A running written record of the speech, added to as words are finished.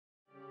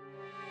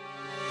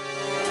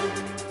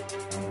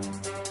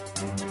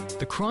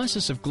The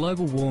crisis of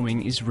global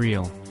warming is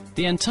real.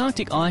 The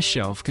Antarctic ice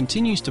shelf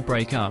continues to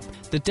break up,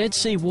 the Dead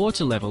Sea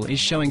water level is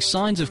showing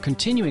signs of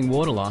continuing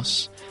water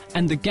loss,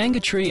 and the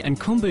Gangotri and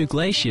Khumbu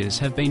glaciers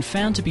have been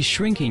found to be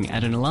shrinking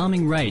at an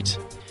alarming rate,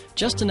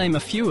 just to name a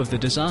few of the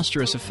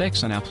disastrous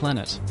effects on our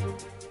planet.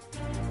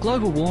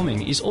 Global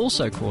warming is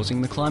also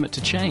causing the climate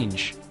to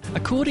change.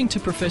 According to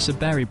Professor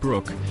Barry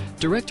Brook,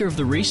 Director of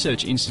the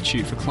Research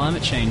Institute for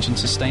Climate Change and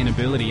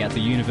Sustainability at the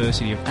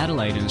University of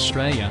Adelaide in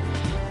Australia,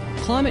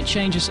 climate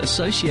changes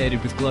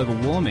associated with global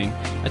warming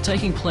are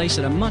taking place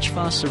at a much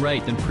faster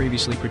rate than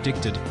previously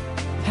predicted.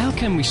 How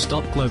can we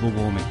stop global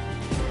warming?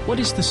 What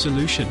is the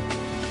solution?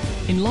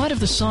 In light of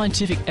the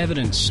scientific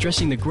evidence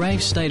stressing the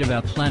grave state of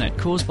our planet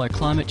caused by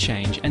climate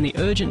change and the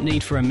urgent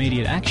need for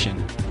immediate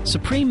action,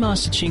 Supreme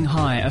Master Ching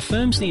Hai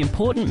affirms the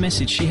important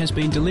message she has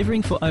been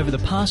delivering for over the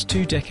past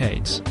 2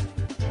 decades.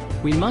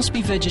 We must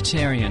be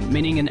vegetarian,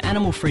 meaning an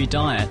animal-free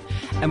diet,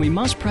 and we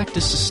must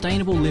practice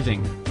sustainable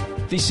living.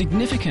 The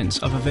significance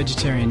of a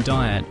vegetarian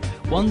diet,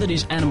 one that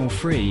is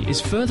animal-free,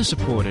 is further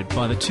supported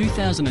by the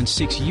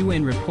 2006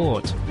 UN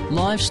report,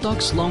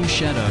 Livestock's Long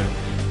Shadow,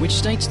 which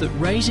states that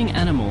raising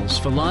animals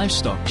for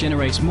livestock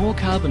generates more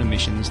carbon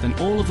emissions than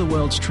all of the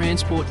world's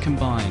transport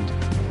combined.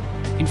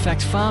 In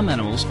fact, farm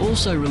animals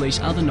also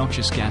release other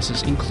noxious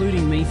gases,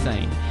 including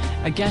methane,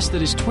 a gas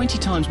that is 20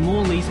 times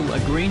more lethal a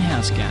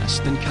greenhouse gas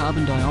than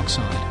carbon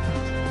dioxide.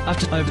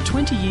 After over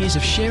 20 years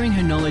of sharing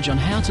her knowledge on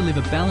how to live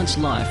a balanced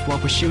life while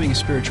pursuing a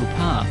spiritual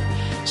path,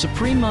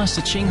 Supreme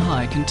Master Ching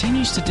Hai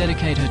continues to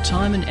dedicate her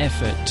time and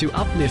effort to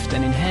uplift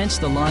and enhance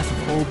the life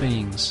of all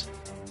beings.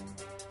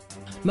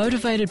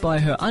 Motivated by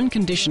her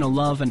unconditional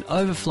love and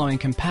overflowing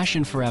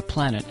compassion for our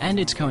planet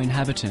and its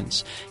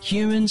co-inhabitants,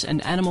 humans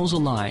and animals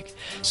alike,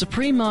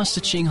 Supreme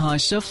Master Ching Hai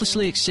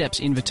selflessly accepts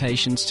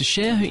invitations to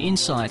share her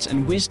insights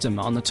and wisdom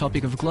on the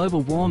topic of global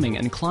warming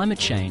and climate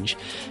change,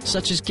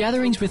 such as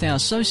gatherings with our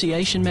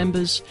association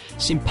members,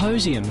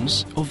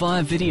 symposiums, or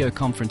via video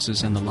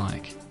conferences and the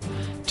like.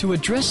 To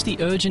address the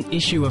urgent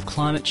issue of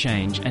climate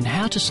change and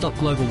how to stop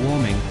global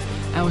warming,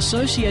 our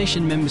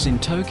association members in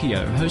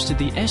Tokyo hosted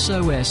the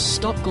SOS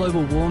Stop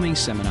Global Warming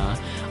Seminar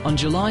on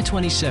July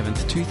 27,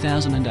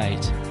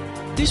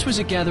 2008. This was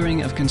a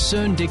gathering of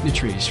concerned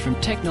dignitaries from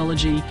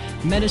technology,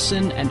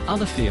 medicine and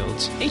other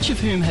fields, each of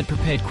whom had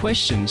prepared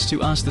questions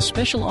to ask the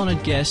special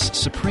honoured guest,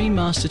 Supreme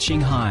Master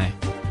Ching Hai.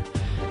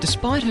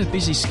 Despite her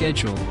busy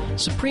schedule,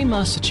 Supreme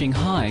Master Ching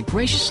Hai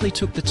graciously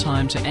took the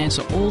time to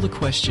answer all the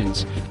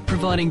questions,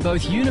 providing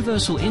both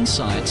universal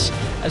insights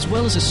as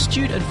well as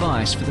astute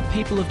advice for the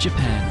people of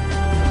Japan.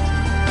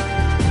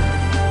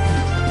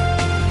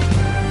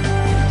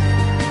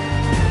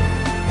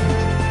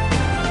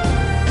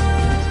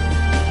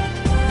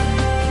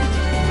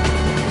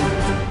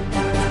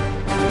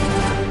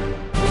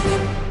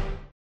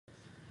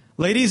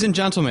 Ladies and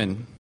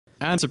gentlemen,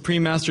 and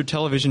Supreme Master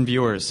Television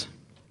viewers,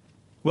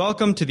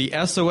 welcome to the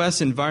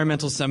SOS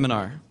Environmental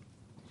Seminar.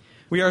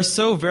 We are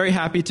so very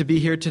happy to be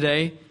here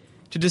today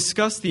to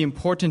discuss the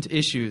important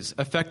issues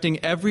affecting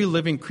every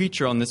living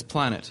creature on this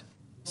planet.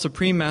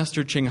 Supreme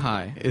Master Ching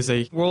Hai is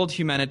a world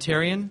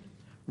humanitarian,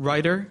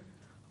 writer,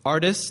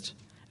 artist,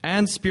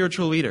 and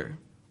spiritual leader.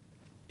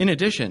 In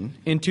addition,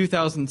 in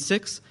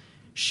 2006,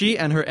 she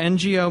and her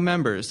NGO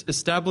members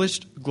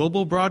established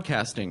global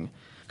broadcasting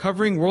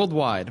covering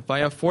worldwide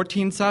via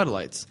 14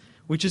 satellites,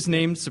 which is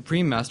named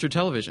Supreme Master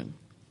Television.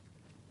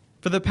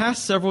 For the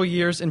past several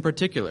years in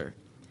particular,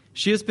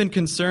 she has been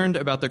concerned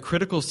about the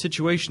critical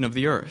situation of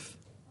the Earth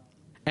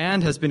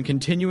and has been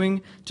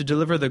continuing to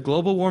deliver the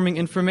global warming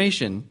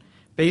information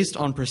based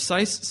on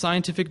precise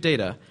scientific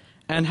data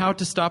and how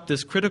to stop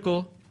this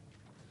critical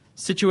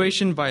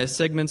situation via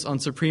segments on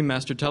Supreme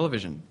Master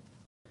Television.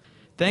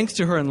 Thanks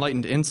to her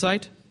enlightened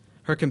insight,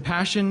 her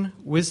compassion,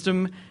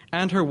 wisdom,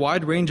 and her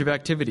wide range of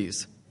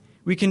activities,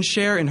 we can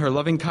share in her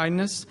loving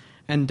kindness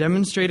and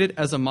demonstrate it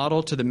as a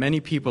model to the many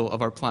people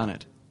of our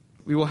planet.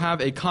 We will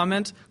have a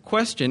comment,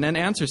 question, and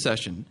answer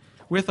session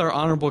with our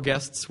honorable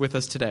guests with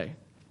us today.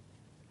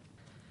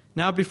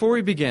 Now, before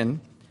we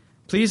begin,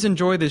 please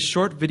enjoy this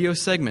short video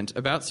segment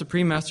about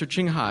Supreme Master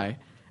Ching Hai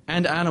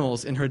and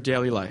animals in her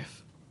daily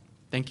life.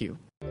 Thank you.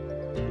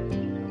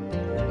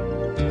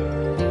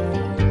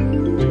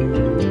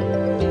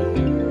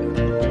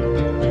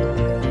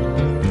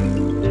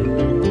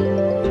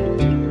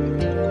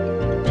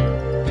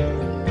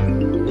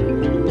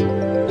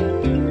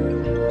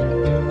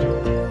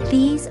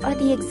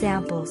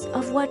 Examples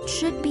of what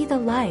should be the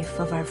life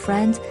of our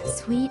friends,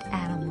 sweet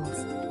animals,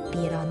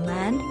 be it on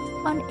land,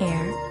 on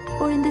air,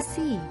 or in the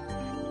sea.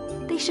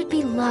 They should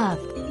be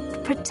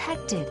loved,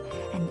 protected,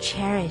 and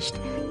cherished,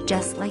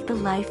 just like the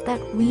life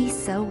that we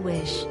so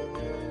wish.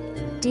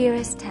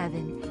 Dearest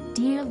Heaven,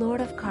 dear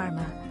Lord of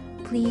Karma,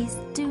 please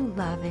do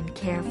love and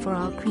care for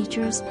all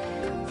creatures,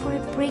 for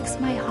it breaks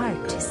my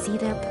heart to see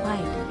their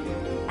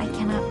plight. I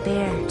cannot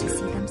bear to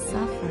see them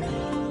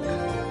suffer.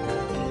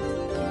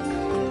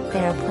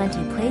 There are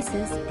plenty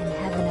places in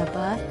heaven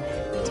above.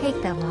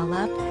 Take them all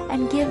up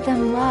and give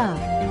them love.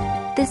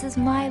 This is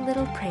my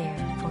little prayer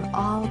for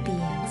all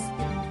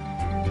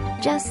beings.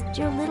 just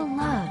your little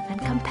love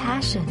and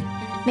compassion.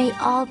 May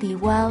all be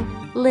well,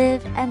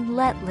 live and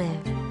let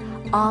live.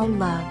 All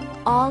love,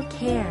 all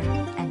care,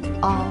 and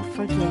all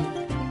forgive.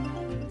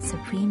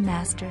 Supreme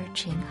Master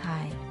Ching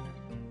Hai.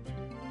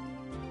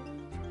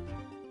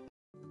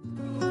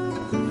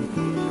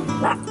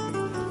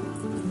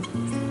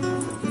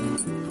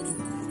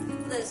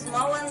 The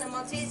small one, the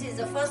Maltese, is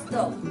the first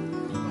dog.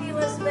 He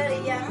was very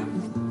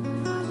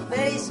young,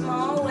 very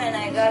small when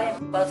I got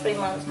him, about 3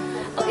 months.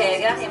 Okay,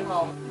 I got him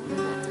home.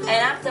 And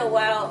after a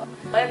while,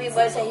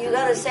 everybody said, you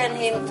got to send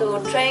him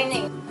to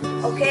training.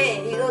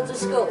 Okay, he go to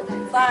school.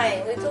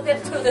 Fine, we took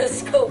him to the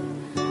school.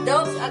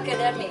 Dogs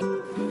Academy.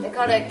 They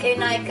call it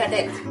K9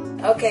 Cadet.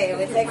 Okay,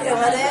 we take him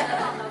over there.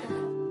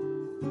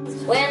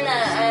 When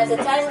the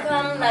time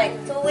come, like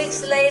 2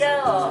 weeks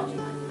later,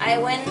 I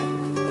went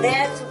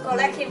there to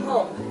collect him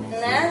home.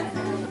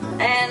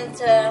 And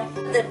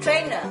the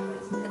trainer,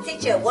 the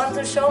teacher, want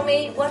to show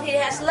me what he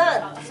has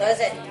learned. So I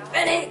said,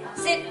 Benny,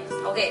 sit.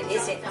 Okay, he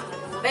sit.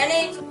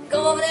 Benny,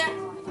 go over there.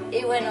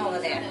 He went over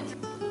there.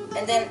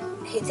 And then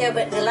he tell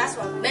the last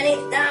one, Benny,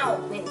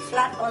 down. I mean,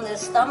 flat on the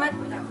stomach,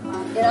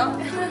 and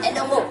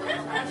don't move.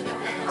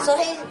 So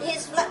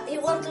he's flat. He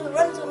wants to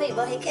run to me,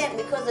 but he can't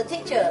because the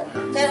teacher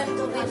tell him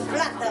to be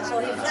flat down. So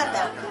he flat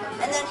down.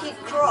 And then he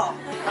crawl.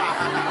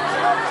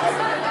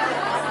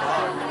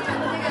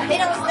 He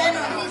don't stand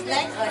on his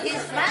legs, but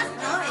he's flat,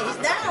 no? He's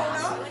down,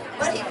 no?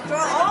 But he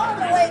crawl all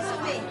the way to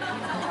me.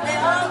 They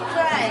all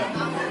cry.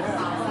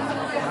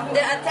 The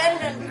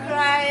attendant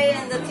cry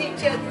and the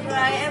teacher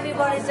cry.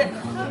 Everybody said,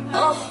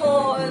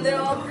 oh, and they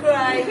all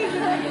cry.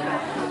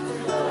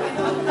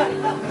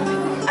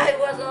 I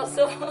was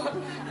also,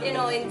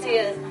 in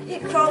tears. He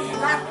crawled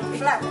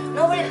flat.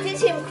 Nobody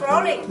teach him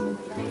crawling.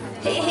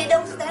 He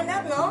don't stand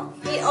up, no?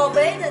 He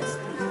obeyed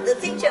the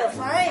teacher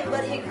fine,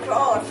 but he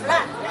crawled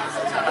flat,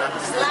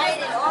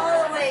 sliding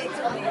all the way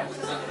to me.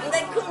 And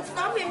they couldn't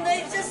stop him.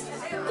 They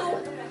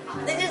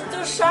just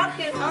do shock,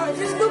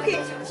 just looking.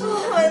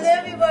 Oh, and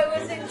everybody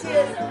was in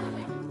tears.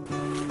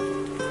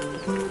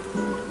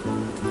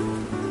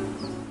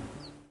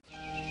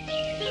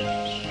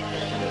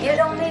 You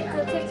don't need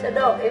to teach a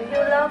dog. If you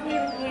love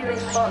him, he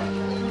responds.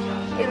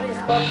 He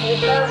responds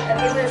with love, and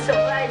he will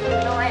surprise you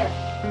no end.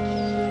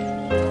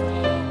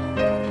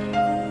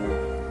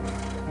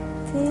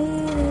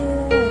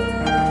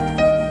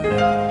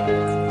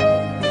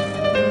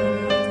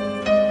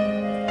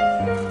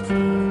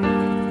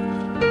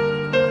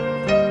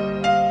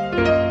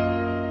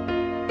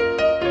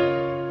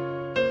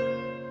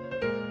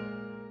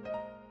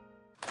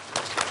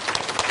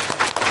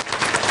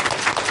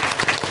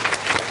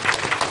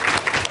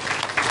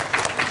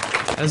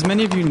 As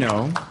many of you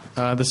know,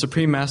 the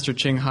Supreme Master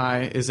Ching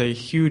Hai is a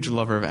huge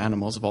lover of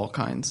animals of all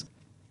kinds.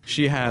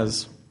 She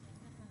has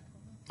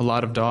a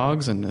lot of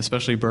dogs, and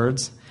especially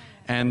birds,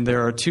 and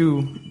there are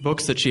 2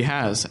 books that she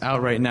has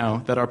out right now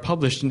that are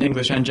published in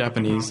English and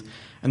Japanese,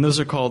 and those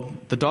are called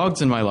The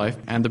Dogs in My Life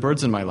and The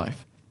Birds in My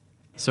Life.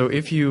 So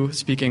if you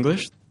speak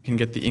English, you can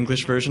get the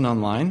English version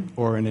online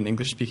or in an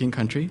English-speaking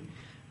country,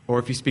 or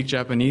if you speak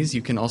Japanese,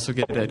 you can also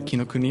get it at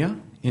Kinokuniya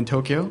in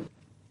Tokyo.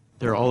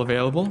 They're all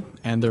available,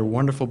 and they're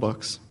wonderful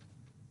books.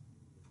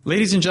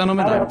 Ladies and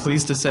gentlemen, I'm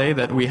pleased to say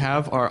that we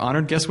have our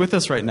honored guest with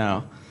us right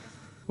now.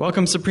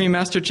 Welcome, Supreme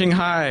Master Ching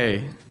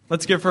Hai.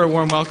 Let's give her a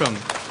warm welcome.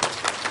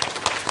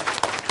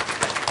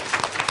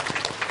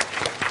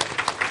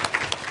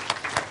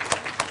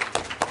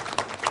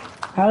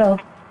 Hello,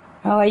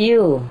 how are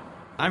you?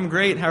 I'm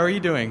great. How are you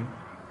doing?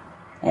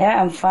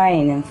 Yeah, I'm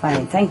fine.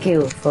 Thank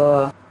you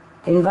for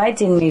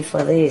inviting me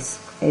for this.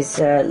 It's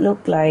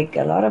look like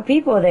a lot of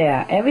people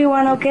there.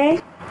 Everyone okay?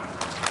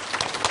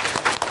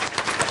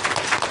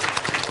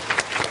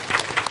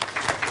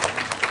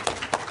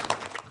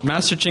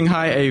 Master Ching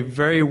Hai, a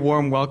very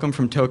warm welcome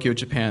from Tokyo,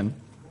 Japan.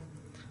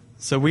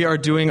 So we are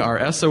doing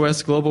our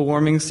SOS Global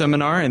Warming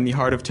Seminar in the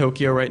heart of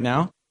Tokyo right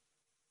now,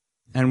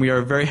 and we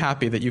are very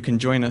happy that you can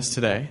join us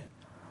today.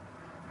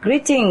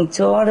 Greeting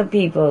to all the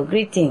people.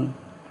 Greeting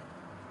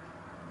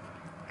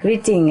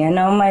and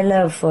all my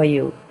love for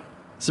you.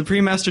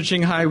 Supreme Master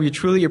Ching Hai, we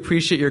truly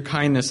appreciate your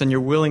kindness and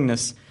your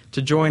willingness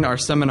to join our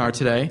seminar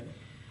today,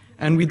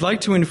 and we'd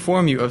like to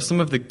inform you of some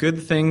of the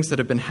good things that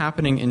have been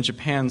happening in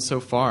Japan so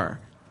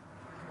far.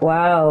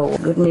 Wow,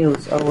 good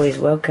news, always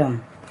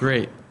welcome.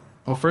 Great.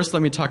 Well, first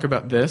let me talk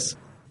about this.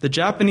 The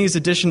Japanese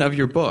edition of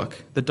your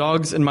book, The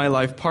Dogs in My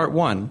Life Part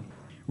 1,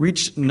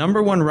 reached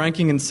 #1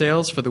 ranking in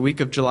sales for the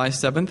week of July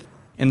 7th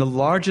in the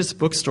largest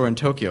bookstore in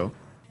Tokyo,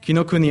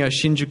 Kinokuniya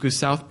Shinjuku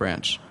South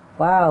Branch.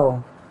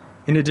 Wow.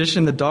 In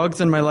addition, The Dogs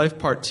in My Life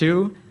Part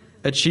 2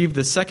 achieved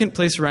the 2nd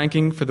place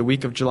ranking for the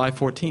week of July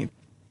 14th.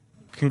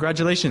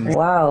 Congratulations.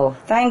 Wow,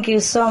 thank you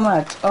so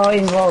much, all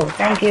involved.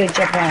 Thank you,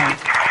 Japan.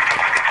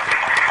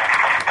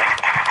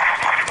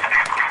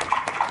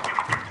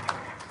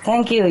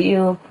 Thank you.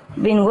 You've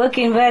been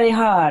working very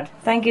hard.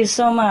 Thank you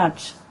so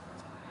much.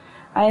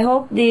 I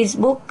hope these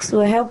books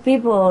will help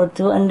people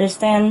to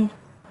understand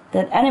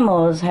that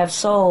animals have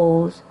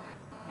souls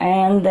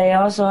and they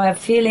also have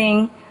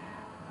feeling,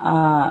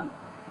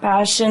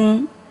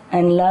 passion,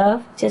 and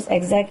love just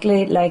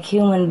exactly like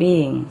human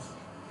beings.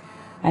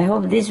 I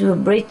hope this will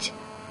bridge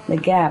the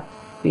gap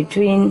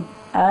between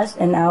us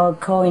and our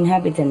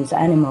co-inhabitants,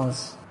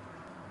 animals.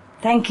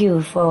 Thank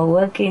you for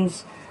working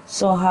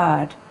so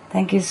hard.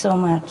 Thank you so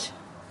much.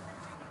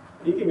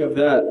 Speaking of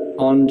that,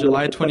 on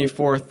July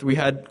 24th, we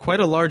had quite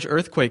a large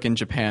earthquake in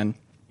Japan,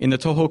 in the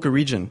Tohoku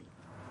region.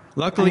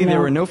 Luckily, there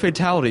were no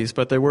fatalities,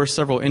 but there were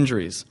several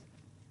injuries.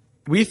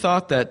 We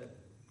thought that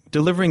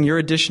delivering your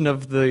edition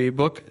of the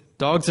book,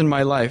 Dogs in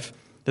My Life,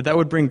 that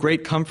would bring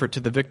great comfort to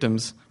the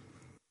victims.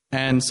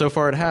 And so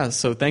far it has,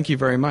 so thank you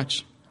very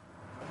much.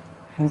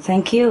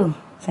 Thank you.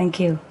 Thank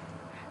you.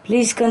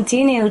 Please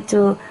continue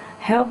to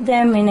help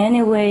them in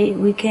any way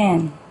we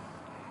can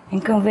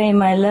and convey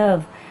my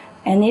love.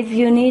 And if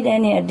you need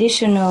any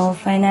additional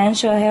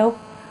financial help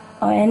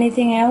or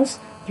anything else,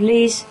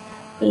 please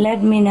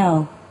let me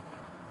know.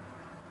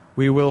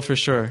 We will for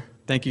sure.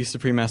 Thank you,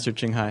 Supreme Master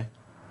Ching Hai.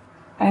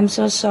 I'm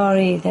so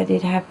sorry that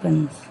it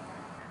happened.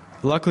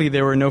 Luckily,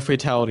 there were no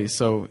fatalities,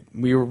 so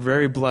we were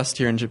very blessed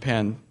here in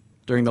Japan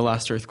during the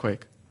last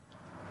earthquake.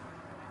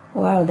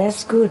 Wow,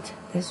 that's good.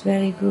 That's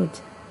very good.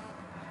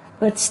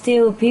 But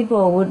still,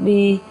 people would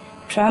be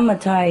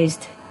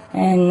traumatized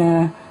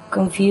and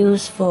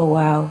confused for a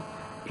while.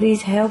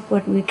 Please help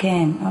what we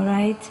can, all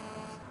right?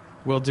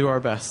 We'll do our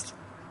best.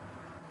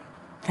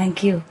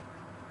 Thank you.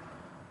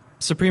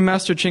 Supreme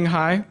Master Ching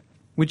Hai,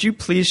 would you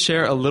please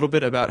share a little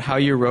bit about how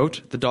you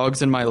wrote The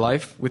Dogs in My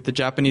Life with the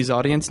Japanese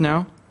audience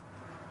now?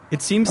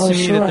 It seems to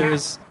me that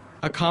there's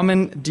a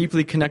common,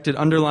 deeply connected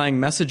underlying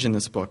message in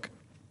this book,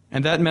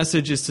 and that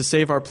message is to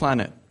save our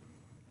planet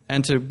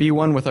and to be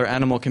one with our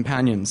animal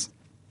companions.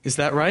 Is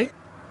that right?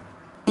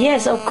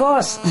 Yes, of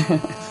course.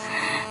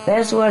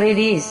 That's what it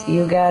is.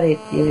 You got it.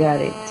 You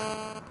got it.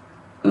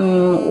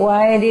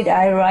 Why did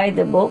I write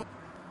the book?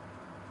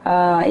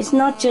 It's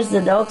not just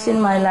the dogs in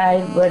my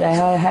life, but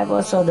I have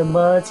also the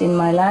birds in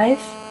my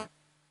life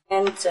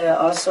and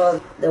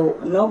also the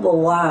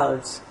noble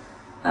wilds.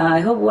 I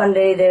hope one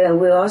day they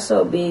will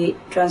also be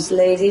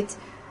translated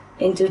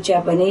into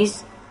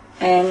Japanese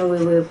and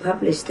we will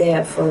publish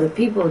there for the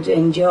people to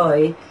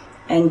enjoy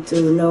and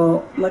to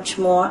know much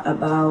more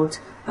about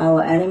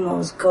our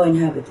animals'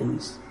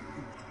 co-inhabitants.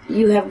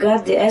 You have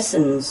got the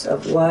essence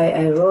of why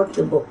I wrote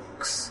the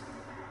books.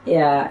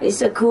 Yeah,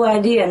 it's a cool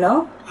idea,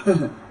 no?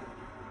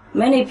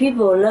 Many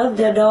people love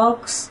their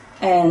dogs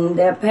and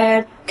their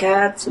pet,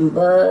 cats and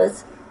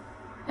birds,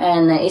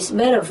 and it's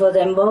better for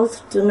them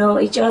both to know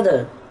each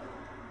other,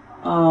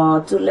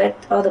 to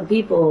let other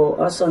people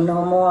also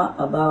know more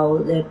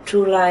about their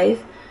true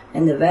life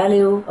and the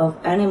value of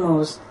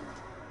animals.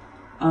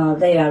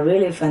 They are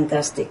really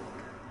fantastic.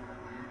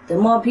 The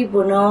more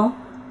people know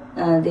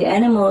the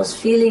animals'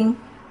 feeling,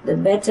 the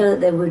better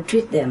they will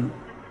treat them,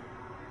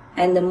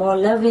 and the more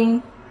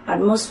loving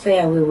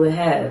atmosphere we will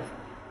have,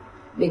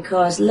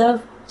 because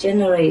love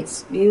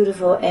generates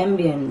beautiful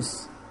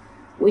ambience,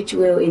 which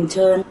will in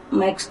turn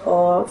make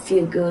all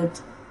feel good,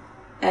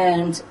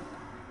 and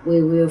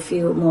we will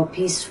feel more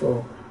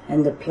peaceful,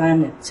 and the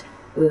planet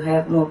will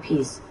have more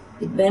peace.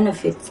 It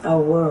benefits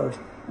our world,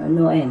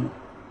 no end.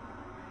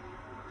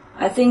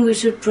 I think we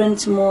should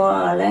print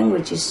more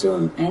languages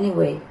soon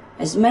anyway,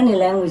 as many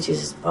languages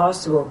as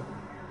possible.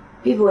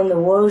 People in the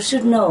world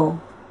should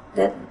know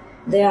that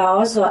there are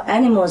also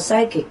animal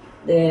psychic,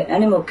 the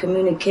animal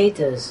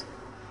communicators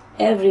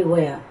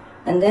everywhere,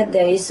 and that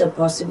there is a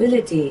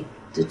possibility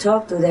to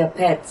talk to their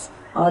pets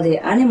or the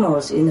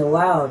animals in the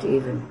wild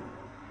even.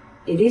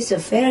 It is a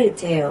fairy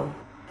tale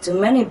to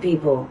many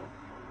people,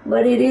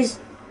 but it is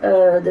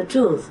the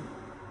truth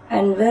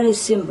and very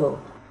simple.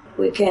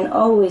 We can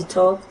always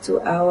talk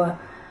to our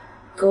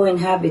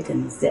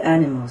co-inhabitants, the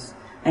animals,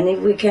 and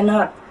if we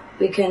cannot,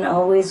 we can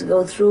always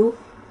go through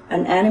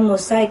an animal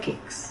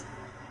psychics,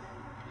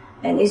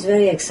 and it's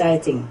very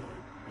exciting.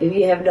 If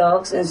you have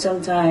dogs and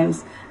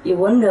sometimes you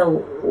wonder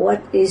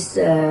what is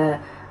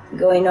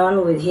going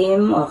on with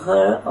him or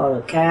her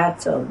or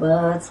cats or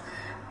birds,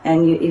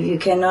 and if you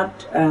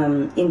cannot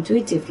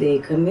intuitively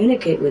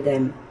communicate with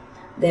them,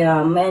 there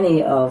are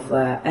many of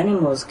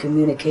animals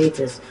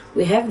communicators.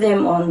 We have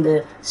them on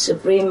the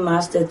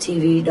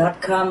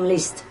SupremeMasterTV.com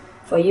list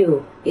for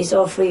you. It's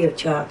all free of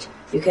charge.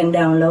 You can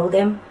download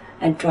them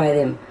and try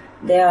them.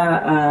 There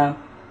are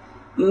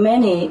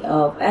many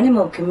of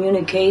animal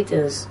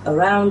communicators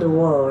around the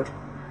world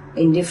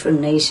in different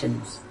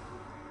nations.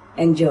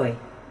 Enjoy.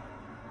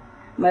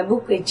 My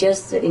book is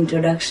just the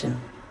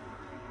introduction.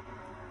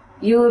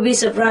 You will be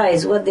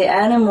surprised what the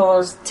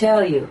animals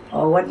tell you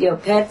or what your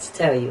pets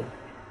tell you.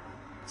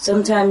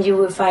 Sometimes you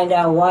will find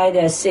out why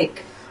they're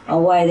sick or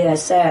why they are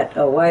sad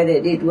or why they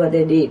did what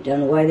they did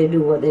and why they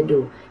do what they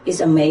do. It's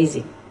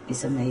amazing.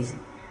 It's amazing.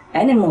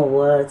 Animal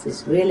world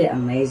is really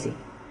amazing.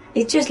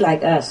 It's just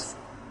like us.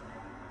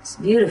 It's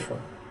beautiful.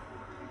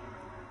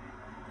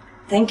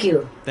 Thank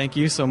you. Thank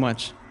you so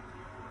much.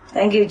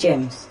 Thank you,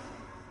 James.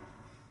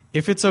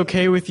 If it's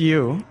okay with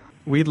you,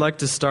 we'd like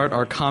to start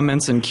our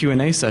comments and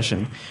Q&A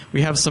session.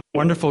 We have some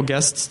wonderful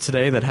guests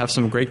today that have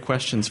some great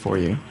questions for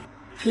you.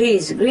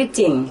 Please,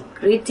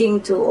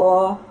 greeting to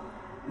all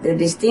the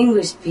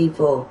distinguished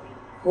people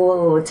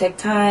who take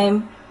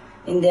time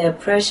in their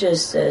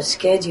precious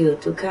schedule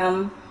to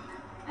come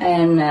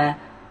and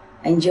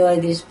enjoy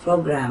this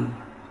program.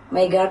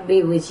 May God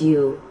be with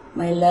you.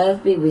 May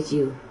love be with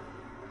you.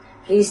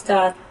 Please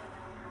start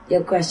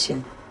your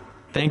question.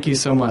 Thank you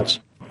so much.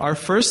 Our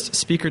first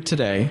speaker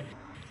today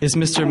is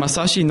Mr.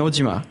 Masashi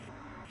Nojima.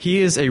 He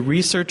is a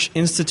Research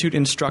Institute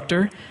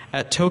instructor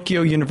at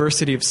Tokyo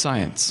University of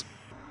Science.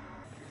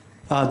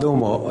 どう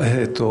も、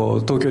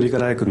東京理科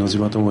大学の野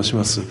島と申し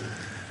ます。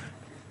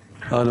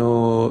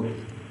Hello.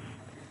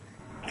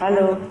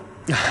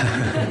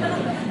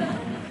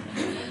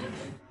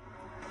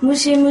 ム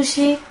シム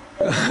シ。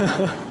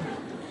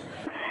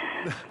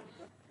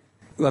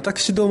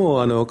私ど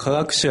も科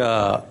学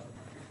者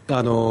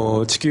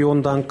地球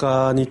温暖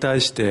化に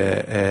対し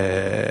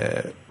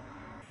て、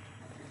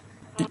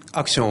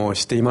アクションを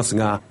しています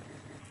が、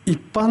一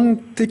般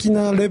的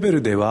なレベ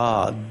ルで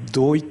は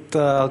どういっ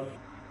た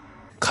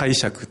解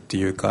釈って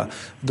いうか、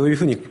どういう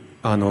ふうに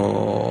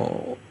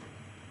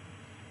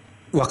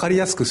分かり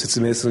やすく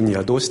説明するに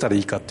はどうしたらい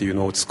いかっていう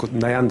のを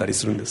悩んだり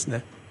するんです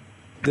ね。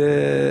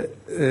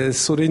で、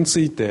それにつ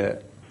い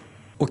て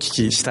お聞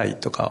きしたい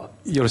とか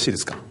よろしいで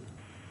すか？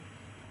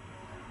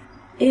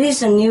 It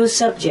is a new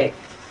subject,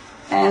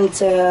 and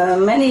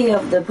many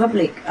of the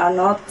public are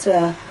not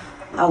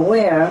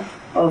aware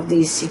of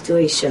this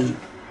situation,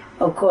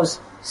 of course.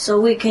 So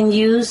we can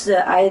use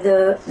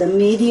either the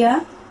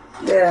media,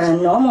 the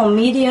normal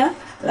media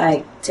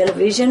like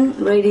television,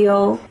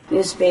 radio,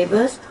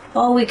 newspapers,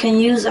 or we can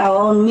use our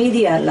own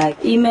media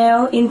like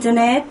email,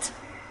 internet,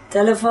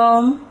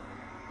 telephone,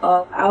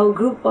 or our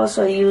group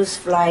also use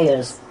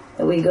flyers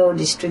that we go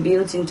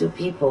distributing to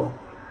people.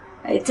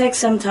 It takes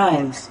some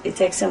time.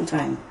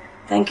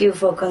 Thank you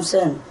for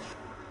concern.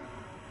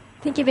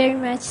 Thank you very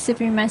much,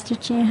 Supreme Master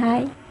Ching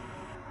Hai.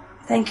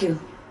 Thank you.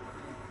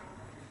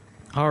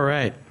 All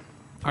right.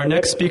 Our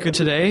next speaker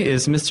today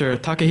is Mr.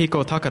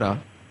 Takehiko Takara.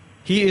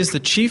 He is the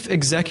Chief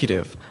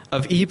Executive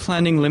of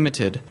ePlanning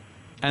Limited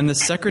and the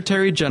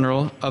Secretary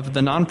General of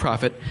the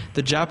nonprofit,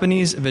 the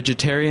Japanese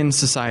Vegetarian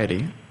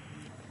Society.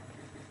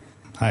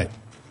 Hi.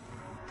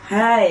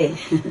 Hi.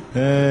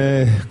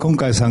 今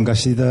回参加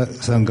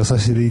さ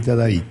せていた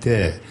だい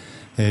て、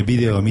ビ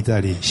デオを見た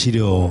り資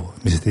料を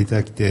見せていた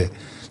だきて、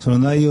その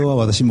内容は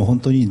私も本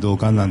当に同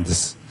感なんで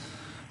す。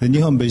で、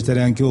日本ベジタリ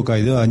アン協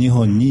会では日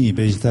本に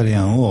ベジタリ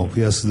アンを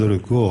増やす努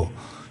力を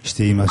し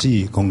ています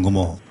し、今後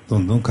もど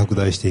んどん拡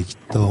大していき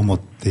たいと思っ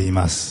てい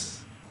ま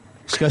す。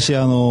しかし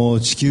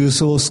地球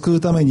層を救う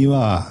ために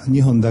は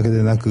日本だけ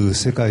でなく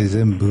世界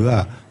全部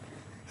が、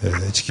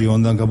地球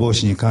温暖化防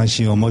止に関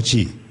心を持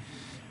ち、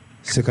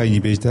世界に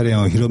ベジタリ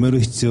アンを広め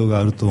る必要が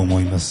あると思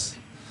います。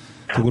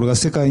ところが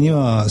世界に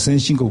は先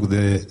進国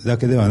だ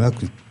けではな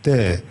く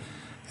て、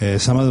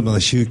様々な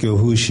宗教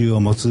風習を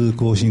持つ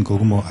後進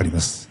国もありま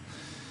す。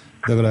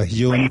だから非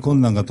常に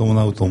困難が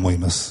伴うと思い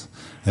ます。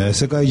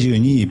世界中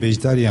にベジ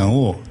タリアン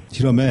を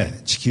広め、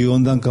地球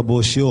温暖化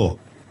防止を、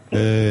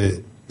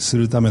す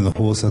るための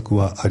方策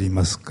はあり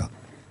ますか？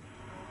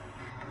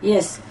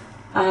 Yes.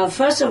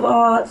 First of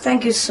all,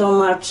 thank you so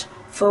much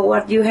for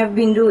what you have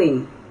been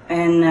doing,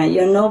 and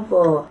your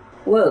noble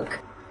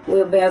work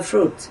will bear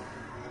fruit.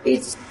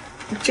 It's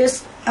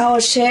just our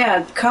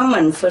shared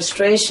common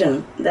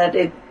frustration that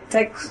it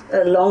takes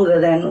longer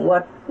than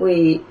what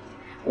we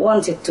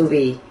want it to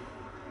be.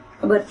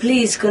 But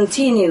please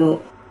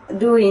continue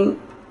doing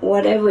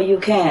whatever you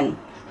can,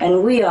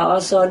 and we are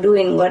also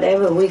doing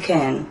whatever we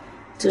can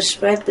to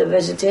spread the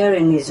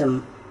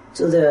vegetarianism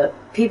to the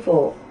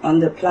people on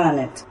the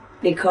planet,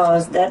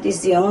 because that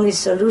is the only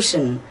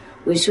solution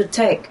we should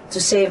take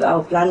to save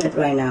our planet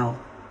right now.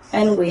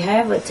 And we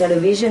have a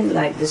television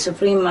like the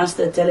Supreme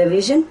Master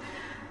Television,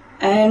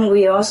 and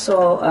we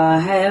also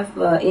have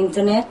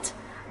internet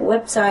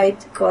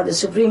website called the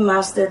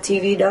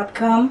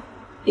suprememastertv.com,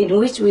 in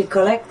which we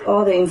collect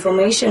all the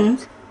information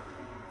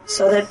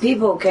so that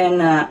people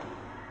can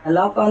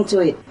log onto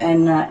it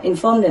and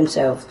inform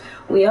themselves.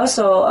 We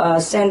also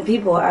send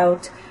people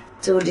out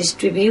to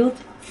distribute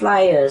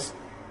flyers,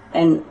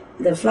 and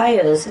the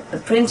flyers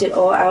printed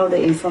all out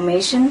the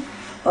information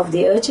of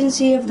the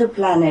urgency of the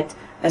planet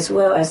as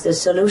well as the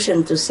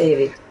solution to save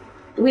it.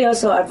 We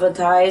also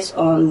advertise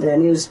on the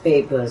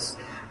newspapers,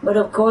 but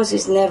of course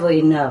it's never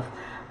enough.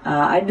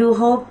 I do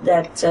hope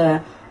that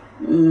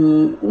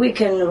we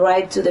can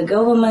write to the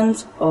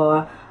government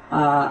or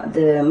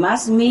the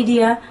mass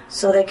media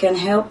so they can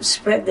help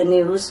spread the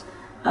news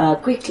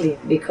quickly,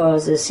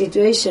 because the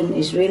situation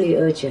is really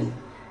urgent.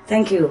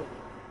 Thank you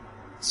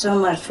so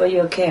much for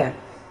your care.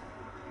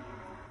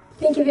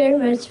 Thank you very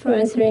much for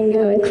answering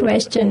our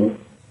question.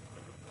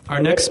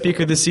 Our next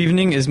speaker this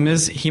evening is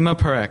Ms. Hima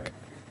Parek.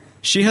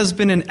 She has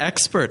been an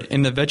expert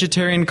in the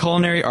vegetarian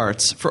culinary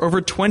arts for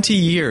over 20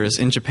 years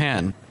in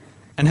Japan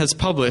and has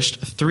published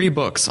 3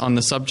 books on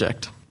the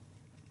subject.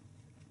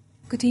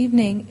 Good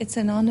evening. It's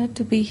an honor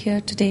to be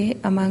here today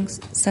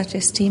amongst such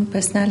esteemed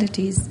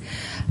personalities.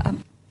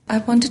 I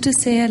wanted to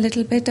say a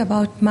little bit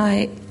about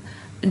my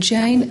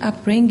Jain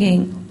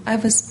upbringing. I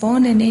was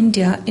born in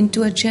India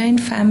into a Jain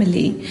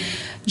family.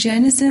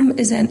 Jainism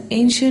is an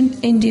ancient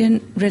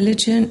Indian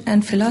religion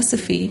and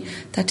philosophy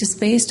that is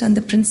based on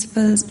the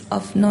principles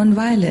of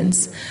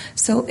non-violence.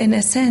 So, in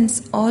a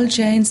sense, all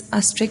Jains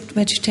are strict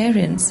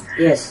vegetarians.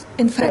 Yes.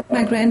 In fact,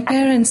 my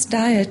grandparents'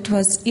 diet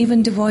was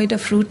even devoid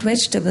of root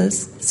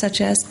vegetables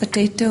such as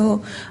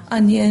potato,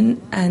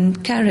 onion,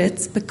 and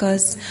carrots,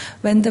 because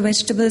when the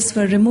vegetables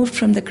were removed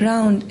from the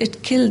ground,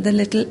 it killed the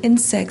little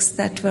insects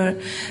that were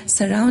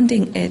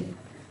surrounding it.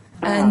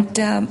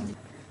 And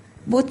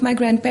both my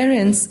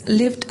grandparents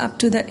lived up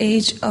to the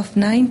age of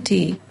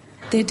 90.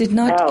 They did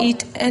not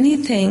eat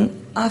anything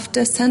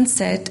after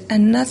sunset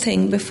and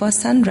nothing before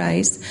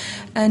sunrise.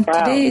 And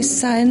today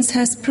science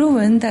has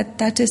proven that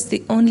that is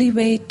the only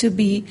way to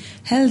be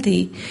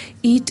healthy.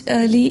 Eat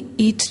early,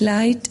 eat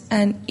light,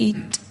 and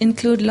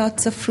include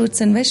lots of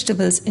fruits and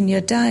vegetables in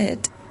your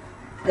diet.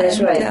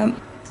 That's right.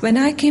 When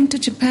I came to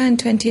Japan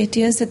 28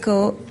 years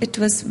ago, it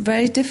was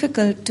very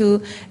difficult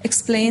to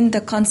explain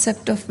the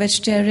concept of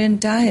vegetarian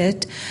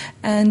diet,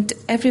 and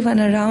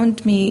everyone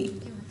around me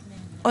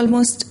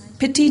almost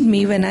pitied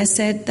me when I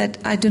said that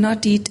I do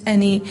not eat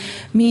any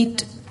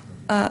meat,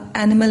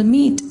 animal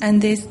meat,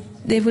 and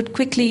they would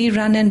quickly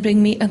run and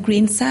bring me a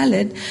green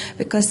salad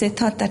because they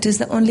thought that is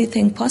the only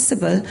thing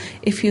possible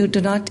if you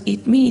do not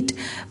eat meat.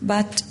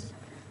 But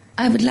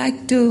I would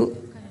like to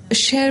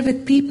share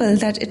with people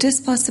that it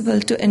is possible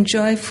to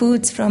enjoy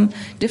foods from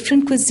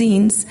different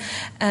cuisines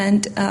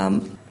and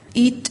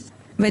eat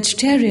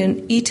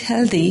vegetarian, eat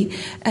healthy,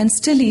 and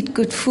still eat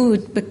good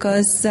food,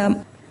 because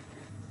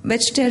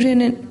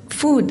vegetarian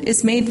food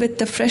is made with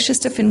the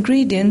freshest of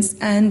ingredients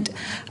and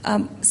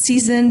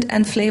seasoned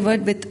and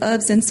flavored with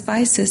herbs and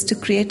spices to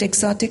create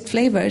exotic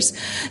flavors.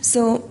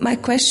 So my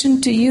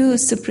question to you,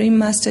 Supreme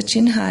Master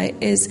Ching Hai,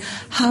 is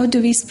how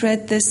do we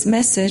spread this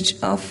message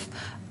of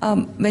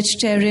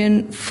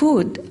vegetarian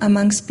food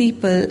amongst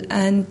people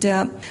and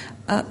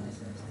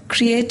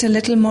create a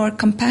little more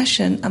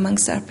compassion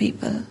amongst our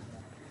people?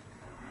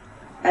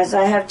 As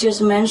I have just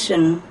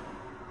mentioned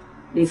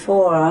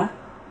before,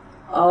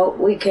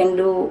 we can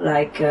do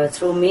like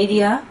through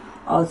media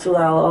or through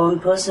our own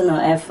personal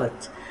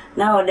effort.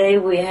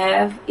 Nowadays we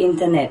have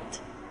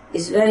internet.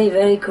 It's very,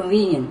 very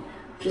convenient.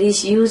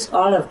 Please use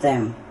all of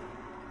them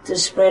to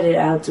spread it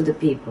out to the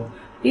people.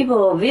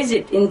 People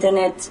visit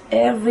internet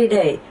every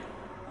day,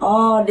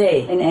 all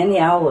day, in any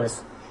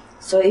hours.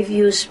 So if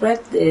you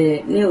spread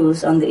the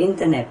news on the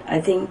internet,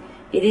 I think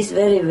it is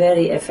very,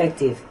 very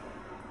effective.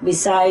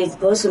 Besides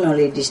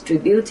personally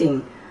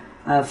distributing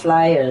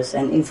flyers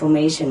and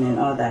information and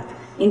all that,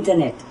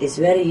 internet is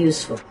very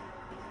useful.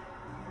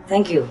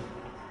 Thank you.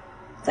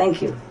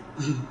 Thank you.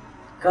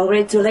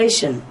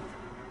 Congratulations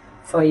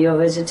for your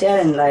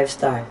vegetarian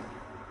lifestyle.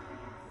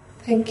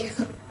 Thank you.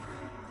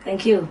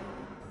 Thank you.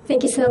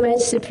 Thank you so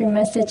much, Supreme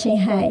Master Ching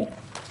Hai.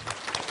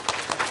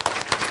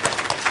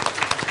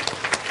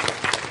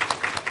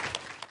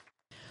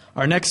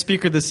 Our next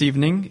speaker this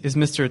evening is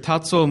Mr.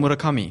 Tatsuo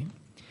Murakami.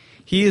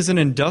 He is an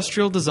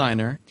industrial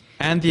designer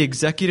and the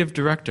executive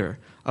director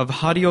of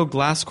Hario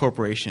Glass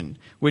Corporation,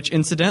 which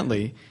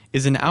incidentally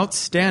is an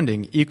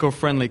outstanding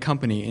eco-friendly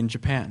company in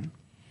Japan.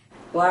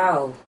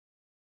 Wow.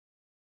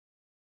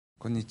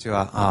 こんにち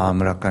は、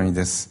村上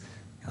です。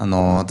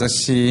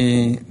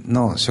私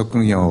の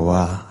職業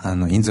は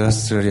インダ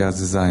ストリアル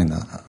デザイナ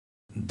ー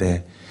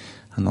で、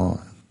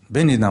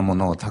便利なも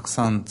のをたく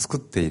さん作っ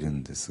ている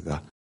んです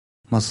が、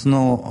そ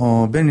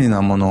の便利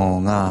なも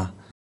のが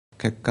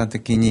結果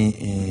的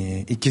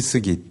に行き過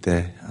ぎ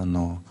て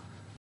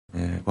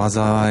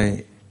災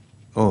い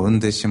を生ん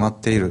でしまっ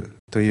ている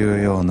とい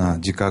うような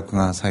自覚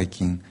が最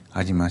近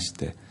ありまし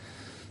て、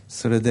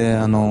それで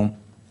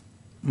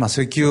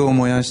石油を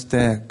燃やし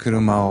て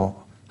車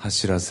を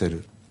走らせ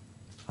る、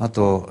あ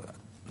と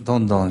ど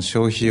んどん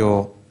消費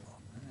を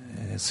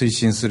推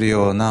進する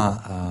よう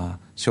な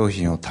商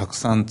品をたく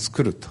さん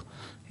作ると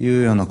い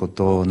うようなこ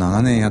とを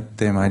長年やっ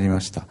てまいりま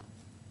した。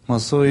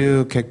そう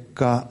いう結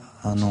果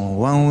ワ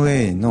ンウ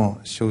ェイ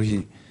の消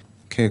費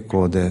傾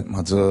向で、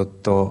ず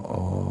っ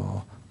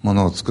とも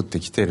のを作って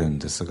きてるん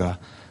ですが、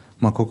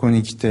ここ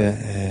に来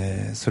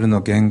て、それ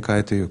の限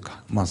界という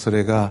か、そ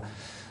れが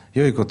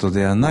良いこと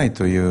ではない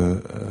とい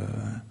う、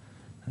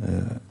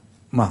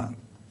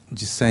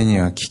実際に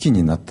は危機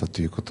になった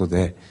ということ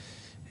で、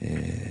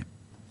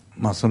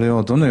それ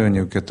をどのように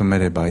受け止め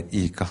ればい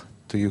いか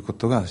というこ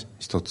とが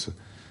一つ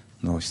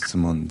の質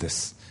問で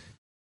す。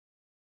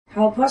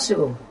How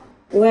possible?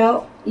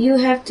 Well, you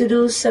have to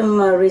do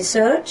some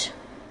research,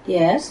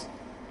 yes,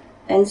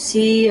 and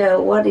see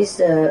what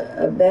is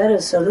a better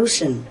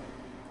solution.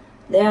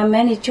 There are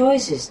many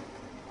choices,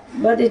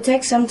 but it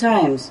takes some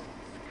time.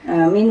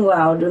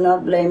 Meanwhile, do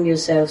not blame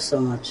yourself so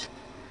much.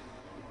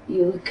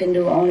 You can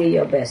do only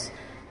your best.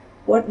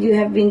 What you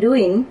have been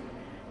doing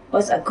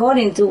was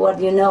according to what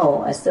you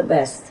know as the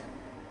best.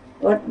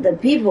 What the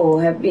people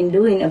have been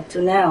doing up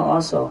to now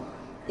also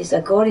is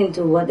according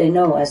to what they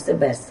know as the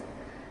best.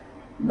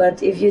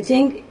 But if you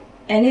think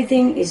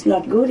anything is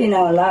not good in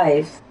our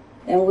life,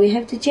 then we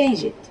have to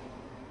change it.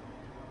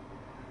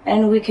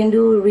 And we can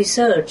do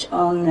research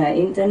on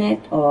internet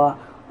or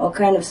all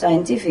kind of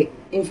scientific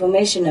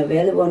information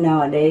available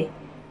nowadays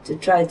to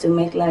try to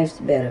make life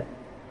better.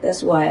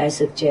 That's why I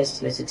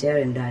suggest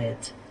vegetarian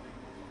diet,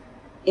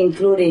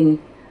 including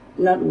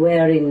not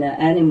wearing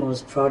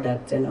animals'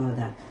 product and all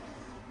that.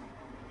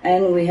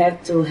 And we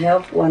have to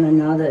help one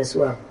another as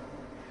well.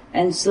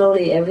 And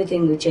slowly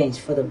everything will change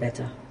for the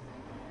better.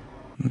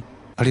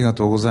 ありが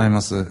とうござい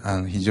ます。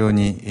非常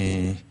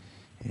に、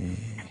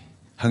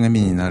励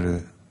みにな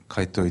る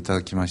回答をいた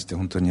だきまして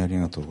本当にあり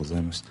がとうござ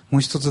いました。も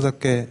う一つだ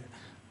け、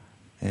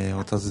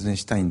お尋ね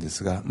したいんで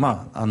すが、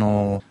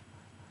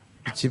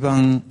一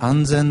番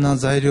安全な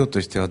材料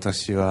として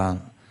私は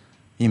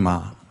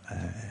今、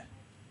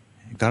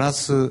ガラ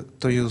ス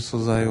という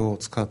素材を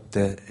使っ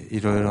てい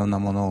ろいろな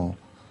ものを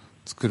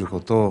作るこ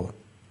と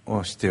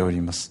をしてお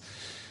ります。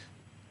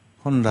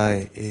本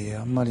来、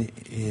あんまり、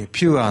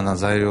ピュアな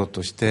材料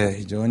として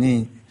非常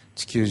に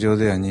地球上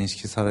では認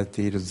識され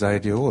ている材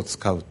料を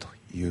使うと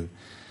いう、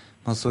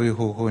そういう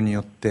方法に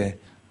よって、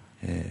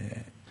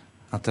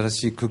新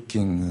しいクッ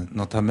キング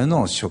のため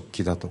の食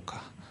器だと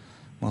か、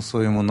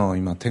そういうものを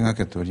今手が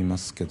けておりま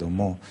すけど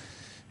も、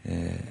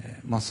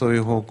そうい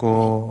う方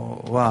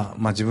向は、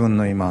自分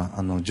の今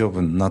ジョ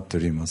ブになってお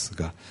ります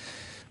が、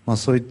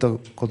そういった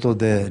こと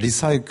でリ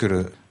サイク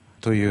ル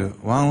という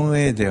ワンウ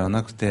ェイでは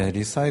なくて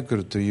リサイク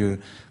ルとい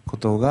うこ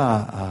と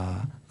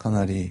がか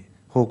なり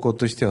方向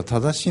としては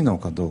正しいの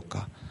かどう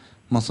か、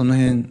その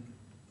辺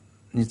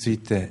につい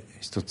て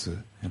一つ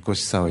ご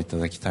示唆をいた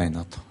だきたい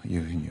なとい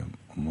うふうに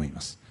思い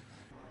ます。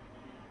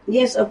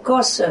Yes, of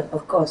course, sir,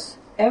 of course.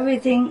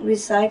 Everything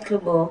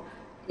recyclable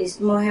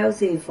is more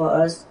healthy for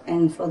us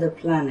and for the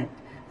planet.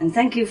 And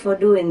thank you for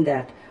doing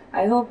that.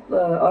 I hope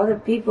other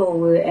people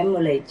will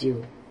emulate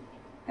you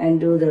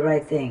and do the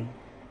right thing.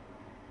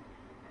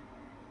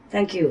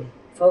 Thank you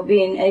for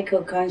being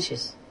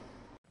eco-conscious.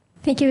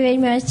 Thank you very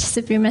much,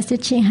 Supreme Master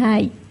Ching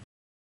Hai.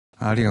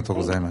 ありがとう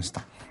ございまし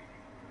た。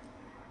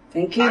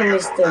Thank you,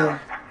 Mr.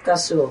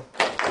 Tasuo.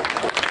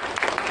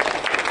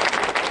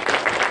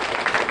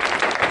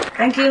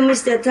 Thank you,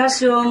 Mr.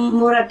 Tasuo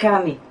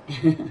Murakami.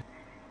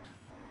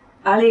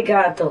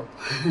 Arigato.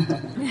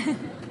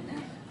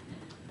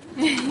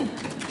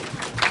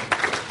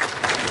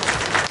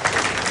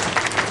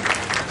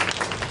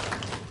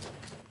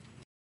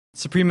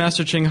 Supreme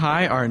Master Ching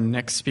Hai, our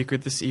next speaker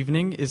this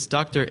evening, is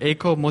Dr.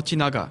 Eiko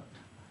Mochinaga.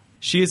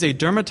 She is a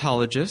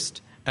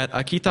dermatologist at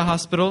Akita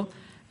Hospital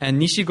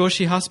and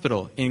Nishigoshi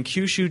Hospital in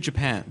Kyushu,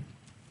 Japan.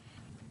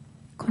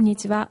 こんに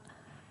ちは。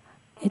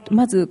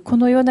まずこ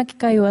のような機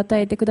会を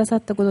与えてくださ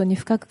ったことに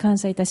深く感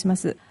謝いたしま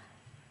す。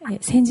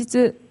先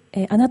日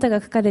あなた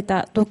が書かれ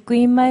たドッグ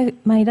インマイ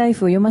ライ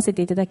フを読ませ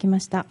ていただきま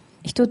した。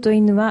人と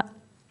犬は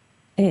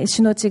種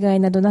の違い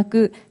などな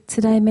く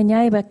辛い目に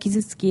遭えば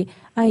傷つき、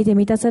愛で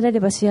満たされれ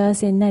ば幸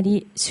せにな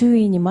り、周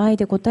囲にも愛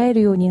で応え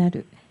るようにな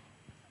る。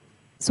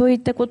そういっ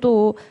たこ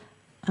とを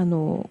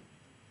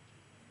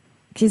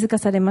気づか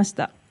されまし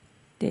た。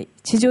で、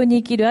地上に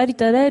生きるあり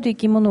とあらゆる生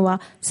き物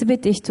は全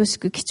て等し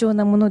く貴重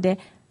なもので、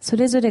そ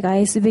れぞれが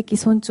愛すべき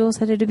尊重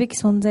されるべき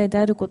存在で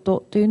あるこ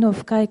とというのを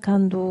深い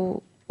感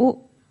動を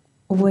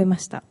覚えま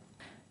した。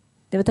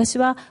で、私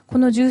はこ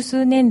の十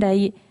数年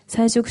来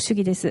菜食主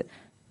義です。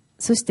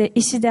そして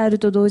医師である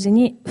と同時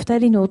に2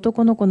人の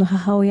男の子の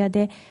母親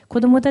で、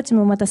子供たち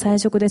もまた菜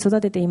食で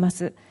育てていま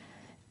す。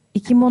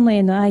生き物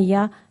への愛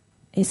や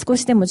少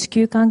しでも地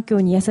球環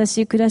境に優し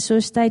い暮らし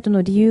をしたいと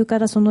の理由か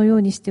らそのよ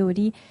うにしてお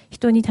り、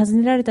人に尋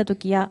ねられた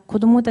時や子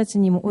供たち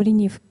にも折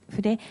に触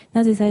れ、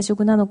なぜ菜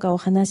食なのかを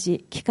話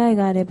し、機会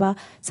があれば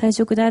菜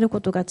食である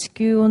ことが地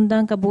球温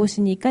暖化防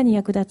止にいかに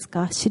役立つ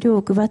か資料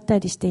を配った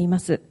りしていま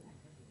す。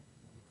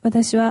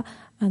私は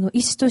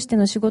医師として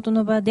の仕事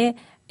の場で、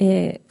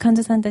患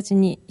者さんたち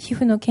に皮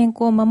膚の健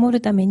康を守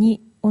るために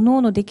各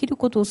々できる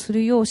ことをす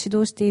るよう指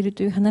導している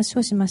という話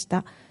をしまし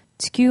た。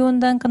地球温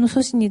暖化の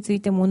阻止につ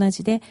いても同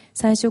じで、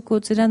菜食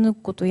を貫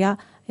くことや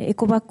エ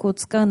コバッグを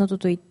使うなど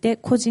といって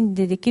個人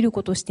でできる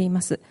ことをしてい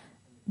ます。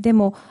で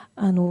も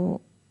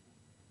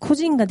個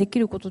人ができ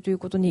ることという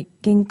ことに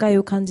限界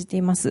を感じて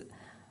います。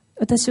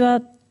私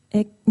は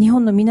日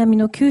本の南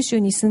の九州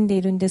に住んで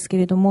いるんですけ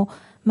れども、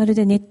まる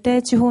で熱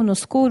帯地方の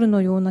スコール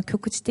のような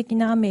局地的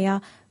な雨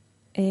や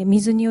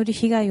水による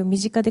被害を身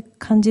近で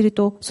感じる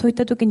と、そういっ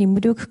た時に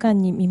無力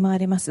感に見舞わ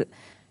れます。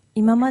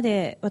今ま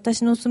で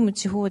私の住む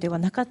地方では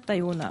なかった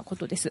ようなこ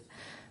とです。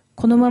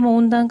このまま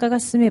温暖化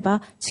が進め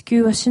ば地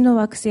球は死の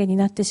惑星に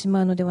なってし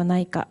まうのではな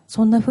いか、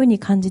そんなふうに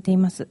感じてい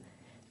ます。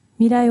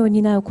未来を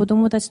担う子ど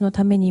もたちの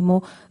ために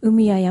も、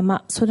海や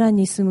山、空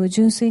に住む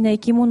純粋な生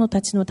き物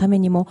たちのため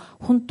にも、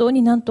本当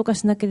に何とか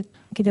しなけ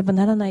れば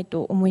ならない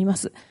と思いま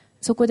す。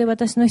そこで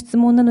私の質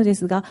問なので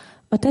すが、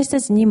私た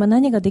ちに今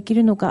何ができ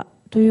るのか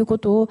というこ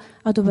とを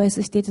アドバイ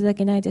スしていただ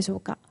けないでしょう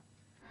か。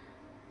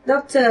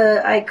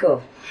Dr. Aiko,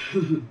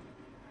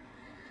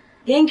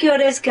 元気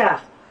です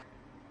か?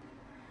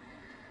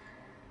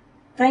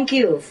 Thank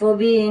you for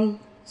being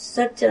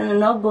such a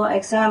noble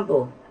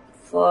example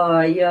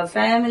for your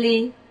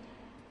family,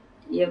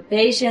 your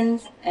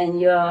patients, and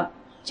your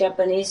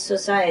Japanese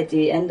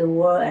society and the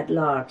world at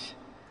large.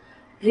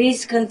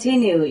 Please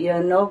continue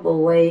your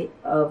noble way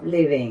of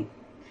living.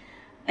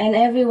 And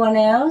everyone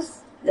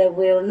else that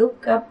will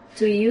look up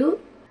to you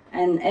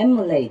and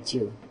emulate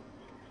you.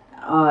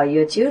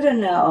 Your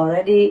children are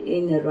already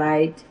in the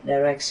right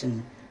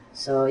direction.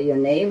 So your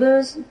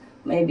neighbors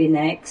may be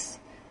next,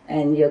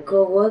 and your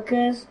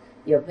co-workers,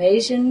 your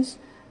patients,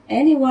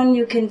 anyone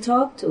you can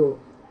talk to,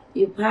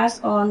 you pass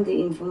on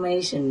the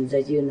information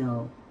that you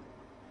know.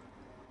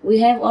 We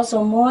have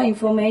also more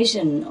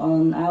information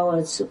on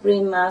our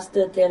Supreme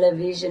Master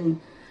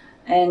Television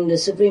and the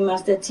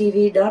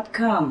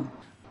SupremeMasterTV.com.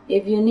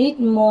 If you need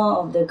more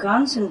of the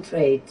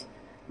concentrate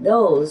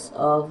dose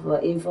of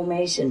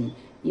information,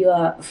 you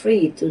are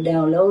free to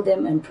download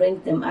them and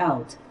print them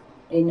out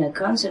in a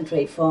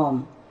concentrate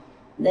form.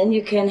 Then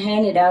you can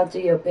hand it out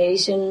to your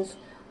patients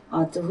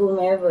or to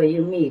whomever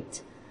you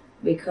meet.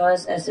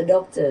 Because as a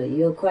doctor,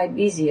 you're quite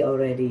busy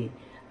already.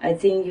 I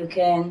think you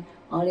can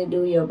only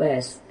do your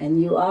best,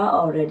 and you are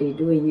already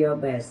doing your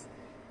best,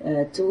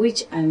 to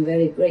which I'm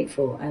very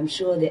grateful. I'm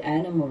sure the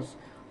animals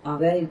are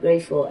very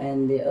grateful,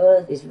 and the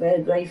earth is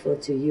very grateful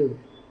to you.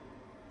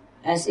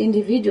 As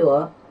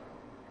individual,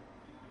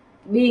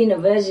 being a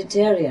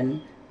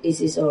vegetarian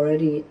is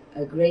already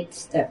a great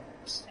step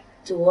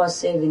towards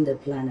saving the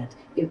planet.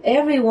 If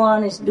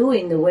everyone is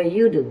doing the way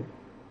you do,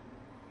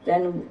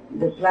 then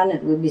the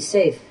planet will be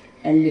safe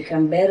and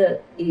become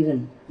better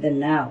even than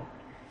now.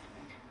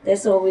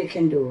 That's all we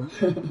can do.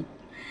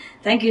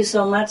 Thank you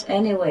so much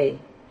anyway.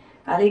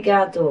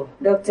 Arigato,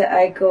 Dr.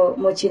 Aiko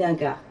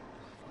Mochinaga.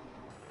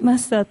 マ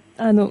スタ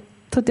ー、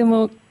とて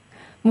も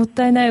もっ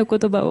たいないお言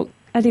葉を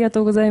ありが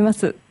とうございま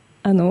す。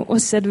おっ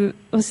しゃ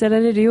ら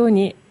れるよう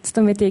に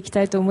努めていき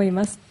たいと思い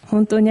ます。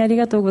本当にあり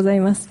がとうござい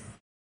ます。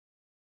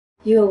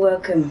You're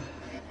welcome.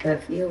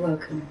 You're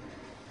welcome.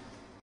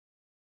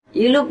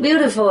 You look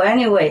beautiful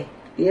anyway.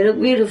 You look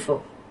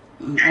beautiful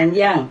and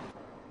young.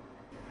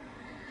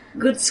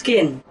 Good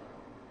skin.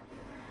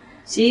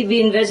 See,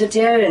 being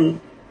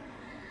vegetarian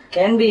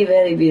can be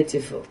very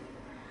beautiful.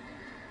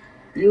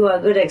 You are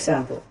a good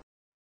example.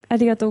 あ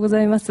りがとうご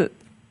ざいます。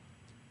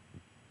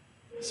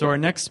So our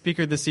next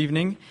speaker this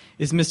evening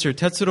is Mr.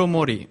 Tetsuro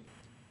Mori.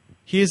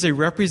 He is a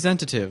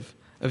representative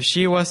of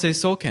Shiawase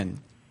Soken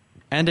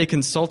and a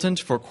consultant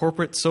for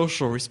corporate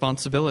social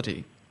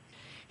responsibility.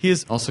 He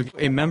is also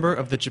a member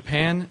of the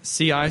Japan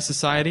CI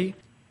Society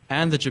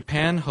and the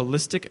Japan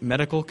Holistic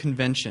Medical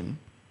Convention.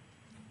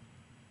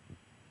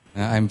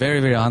 I'm very,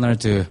 very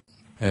honored to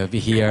be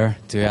here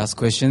to ask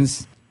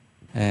questions.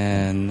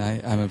 And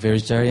I'm a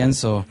vegetarian,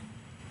 so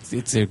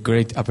it's a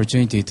great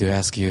opportunity to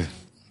ask you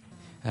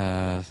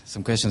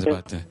some questions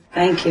about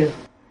Thank you.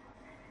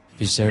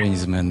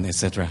 vegetarianism and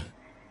etc.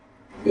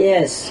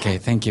 Yes. Okay,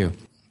 thank you.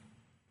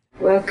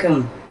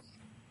 Welcome.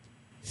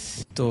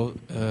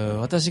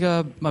 私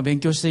が勉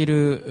強してい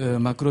る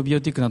マクロビ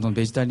オティックなどの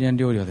ベジタリアン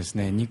料理はです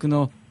ね、肉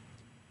の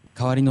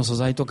代わりの素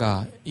材と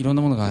かいろん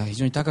なものが非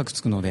常に高く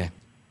つくので、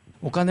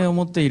お金を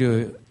持ってい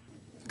る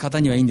方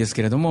にはいいんです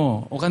けれど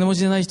も、お金持ち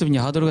じゃない人に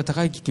はハードルが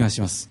高い気がし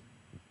ます。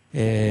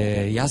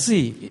安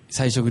い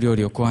菜食料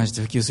理を考案し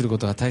て普及するこ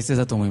とが大切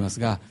だと思います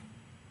が、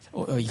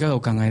いかが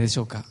お考えでし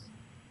ょうか。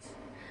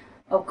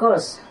 Of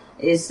course,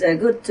 it's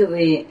good to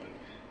be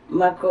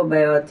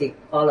macrobiotic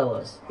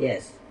followers,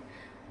 yes.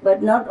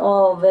 But not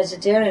all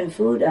vegetarian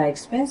food are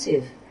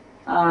expensive.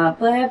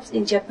 Perhaps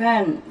in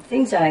Japan,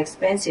 things are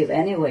expensive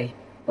anyway.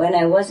 When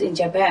I was in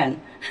Japan,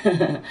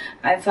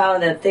 I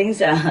found that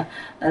things are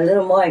a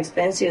little more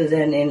expensive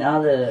than in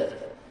other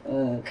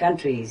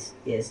countries,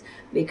 yes.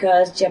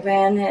 Because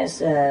Japan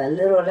has a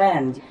little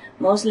land,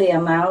 mostly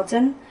a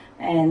mountain,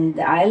 and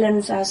the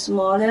islands are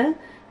smaller,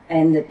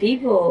 and the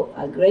people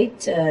are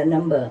great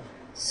number.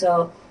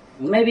 So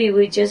maybe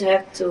we just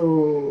have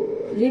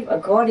to live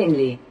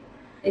accordingly.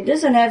 It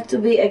doesn't have to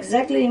be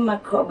exactly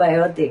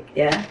macrobiotic,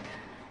 yeah.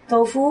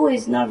 Tofu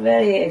is not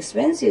very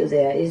expensive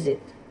there, is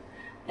it?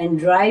 And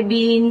dry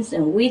beans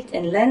and wheat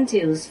and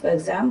lentils, for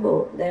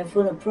example, they're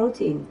full of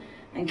protein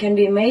and can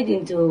be made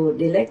into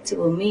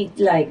delectable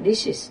meat-like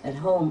dishes at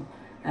home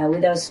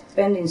without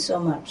spending so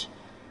much.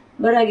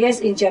 But I guess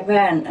in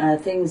Japan,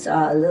 things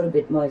are a little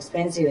bit more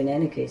expensive in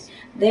any case.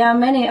 There are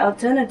many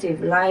alternative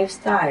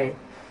lifestyles.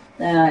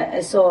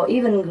 So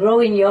even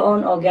growing your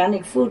own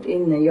organic food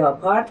in your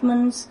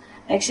apartments,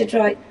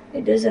 etc.,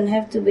 it doesn't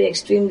have to be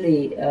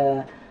extremely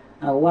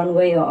one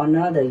way or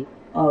another,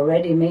 or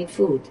ready-made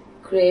food.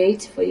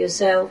 Create for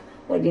yourself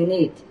what you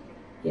need.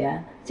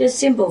 Yeah, just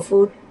simple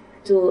food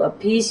to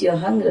appease your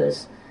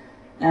hunger's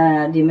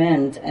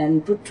demand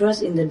and put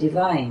trust in the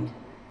divine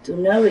to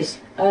nourish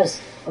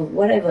us of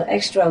whatever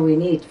extra we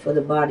need for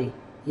the body.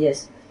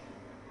 Yes,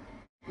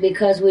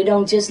 because we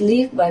don't just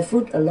live by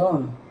food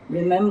alone.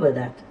 Remember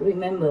that.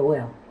 Remember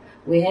well.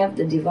 We have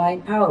the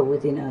divine power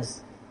within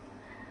us.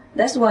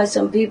 That's why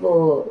some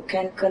people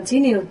can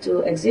continue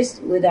to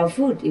exist without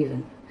food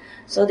even.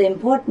 So the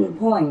important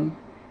point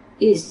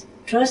is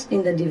trust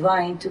in the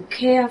divine to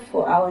care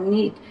for our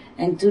need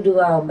and to do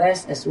our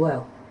best as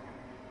well.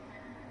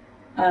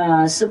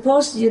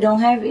 Suppose you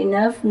don't have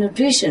enough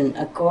nutrition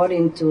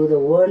according to the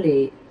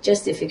worldly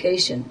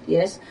justification,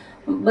 yes?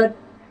 But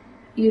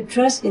you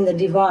trust in the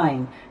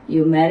divine.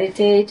 You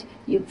meditate,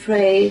 you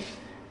pray,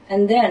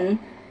 and then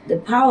the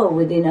power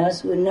within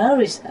us will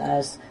nourish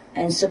us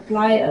and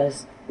supply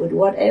us with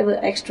whatever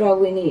extra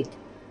we need.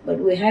 But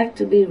we have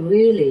to be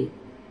really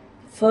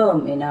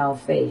firm in our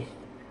faith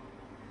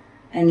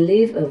and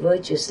live a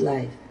virtuous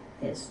life,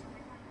 yes.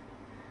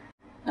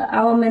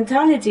 Our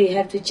mentality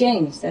have to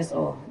change, that's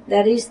all.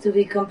 That is to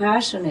be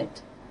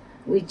compassionate.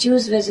 We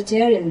choose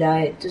vegetarian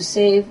diet to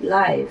save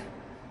life,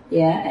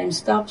 yeah, and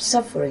stop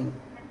suffering.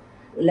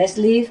 Let's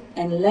live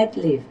and let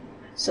live,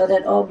 so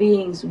that all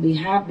beings will be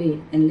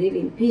happy and live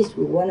in peace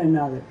with one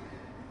another.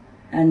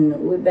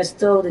 And we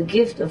bestow the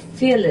gift of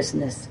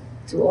fearlessness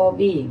to all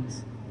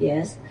beings,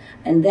 yes?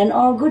 And then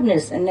all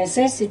goodness and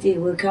necessity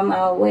will come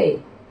our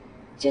way.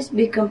 Just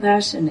be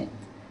compassionate,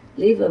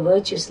 live a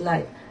virtuous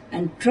life,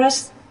 and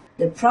trust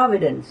the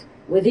providence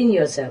within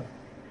yourself.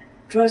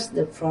 Trust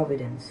the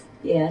providence,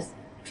 yes?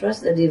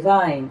 Trust the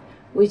divine,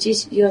 which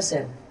is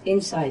yourself,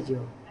 inside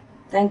you.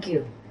 Thank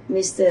you,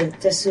 Mr.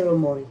 Tetsuro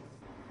Mori.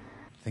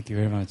 Thank you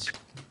very much.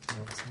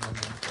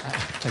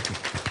 Thank you.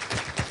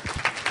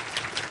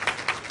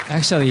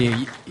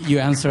 Actually, you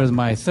answered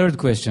my third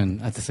question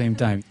at the same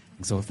time,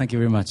 so thank you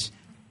very much.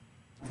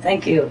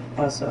 Thank you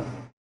also.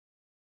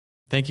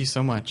 Thank you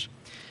so much.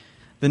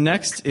 The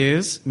next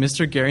is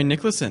Mr. Gary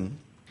Nicholson.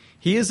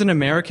 He is an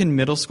American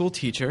middle school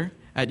teacher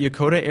at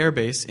Yokota Air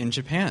Base in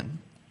Japan.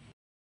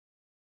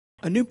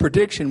 A new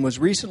prediction was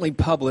recently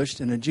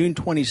published in a June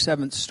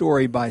 27th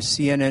story by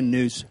CNN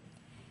News.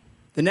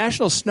 The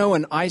National Snow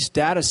and Ice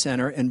Data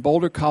Center in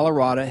Boulder,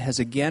 Colorado has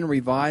again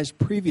revised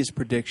previous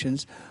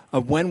predictions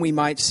of when we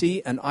might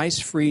see an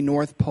ice-free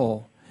North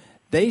Pole.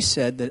 They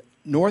said that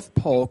North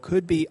Pole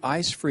could be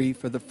ice-free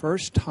for the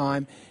first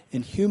time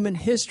in human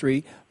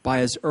history by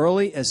as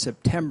early as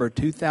September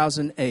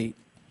 2008.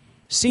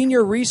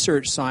 Senior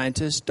research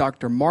scientist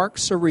Dr. Mark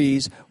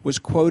Cerise was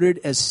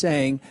quoted as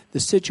saying, "The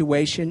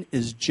situation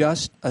is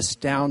just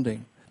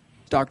astounding."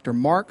 Dr.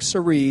 Mark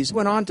Cerise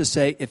went on to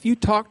say, "If you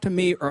talked to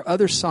me or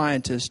other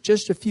scientists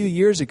just a few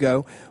years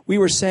ago, we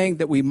were saying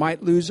that we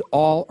might lose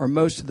all or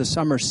most of the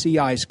summer sea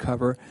ice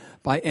cover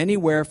by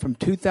anywhere from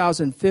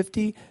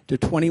 2050 to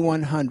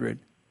 2100.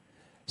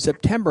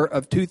 September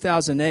of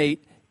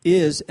 2008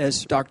 is,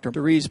 as Dr.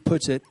 Cerise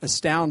puts it,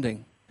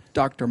 astounding."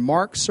 Dr.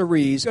 Mark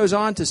Cerise goes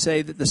on to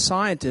say that the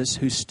scientists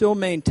who still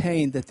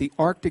maintain that the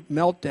Arctic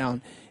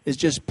meltdown is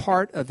just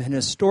part of an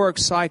historic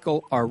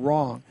cycle are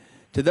wrong.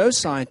 To those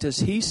scientists,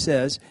 he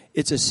says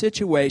it's a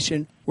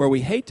situation where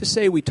we hate to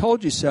say we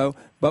told you so,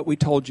 but we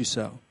told you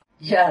so.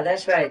 Yeah,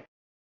 that's right.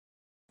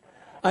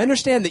 I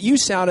understand that you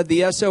sounded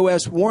the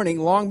SOS warning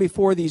long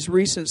before these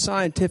recent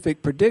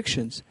scientific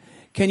predictions.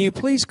 Can you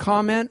please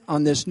comment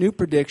on this new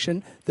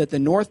prediction that the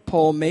North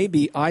Pole may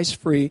be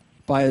ice-free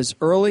by as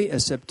early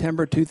as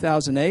September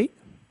 2008?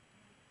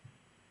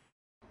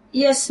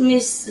 Yes,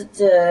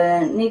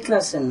 Mr.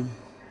 Nicholson.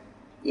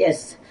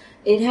 Yes,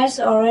 it has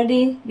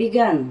already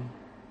begun.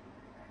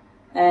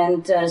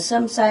 And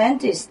some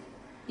scientists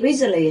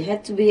recently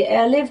had to be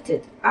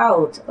airlifted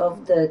out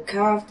of the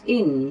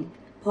carved-in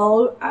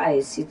pole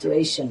ice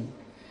situation.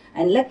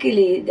 And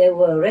luckily they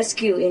were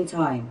rescued in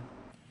time,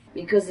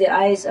 because the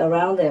ice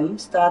around them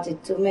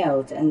started to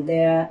melt and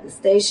their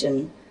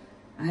station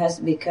has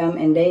become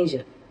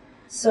endangered.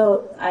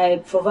 So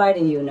I'm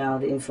providing you now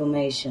the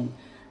information.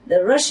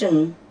 The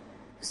Russian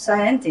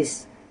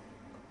scientists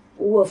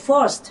were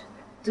forced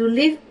to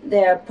leave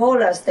their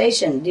polar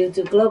station due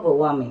to global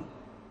warming.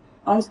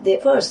 On the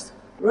first,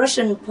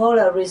 Russian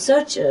polar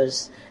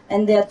researchers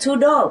and their 2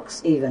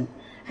 dogs even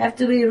have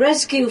to be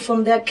rescued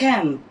from their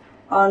camp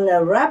on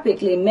a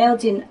rapidly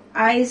melting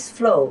ice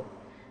floe.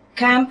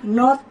 Camp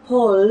North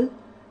Pole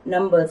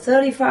number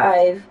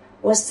 35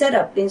 was set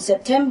up in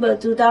September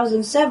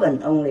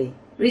 2007 only,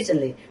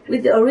 recently,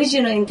 with the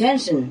original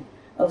intention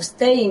of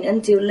staying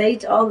until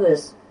late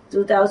August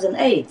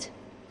 2008.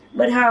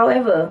 But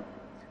however,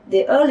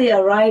 the early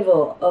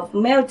arrival of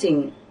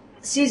melting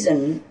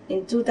season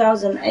in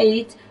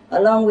 2008,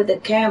 along with the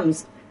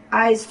camp's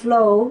ice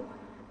floe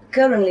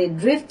currently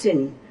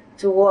drifting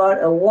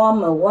toward a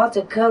warmer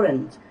water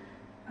current,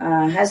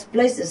 has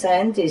placed the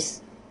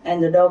scientists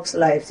and the dogs'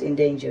 lives in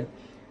danger.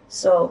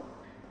 So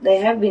they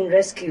have been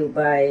rescued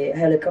by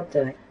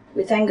helicopter.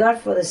 We thank God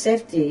for the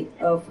safety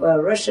of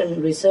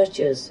Russian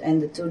researchers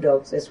and the 2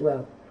 dogs as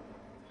well.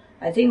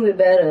 I think we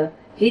better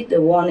heed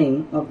the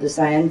warning of the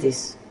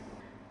scientists,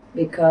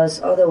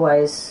 because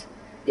otherwise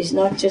it's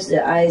not just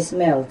the ice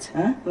melt,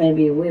 huh?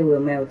 Maybe we will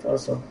melt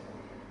also.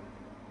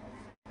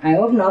 I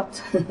hope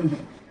not.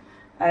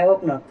 I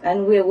hope not.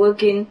 And we're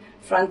working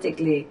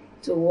frantically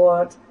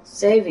toward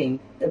saving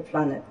the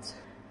planet.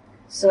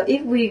 So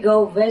if we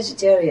go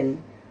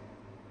vegetarian,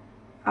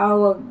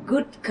 our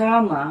good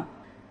karma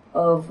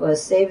of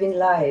saving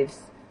lives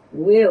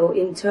will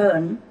in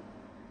turn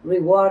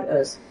reward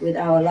us with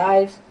our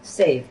lives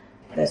saved.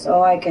 That's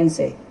all I can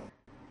say.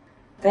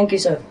 Thank you,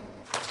 sir.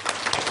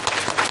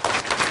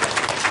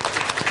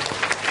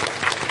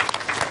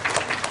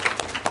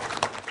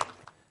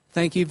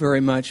 Thank you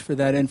very much for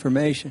that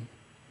information.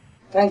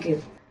 Thank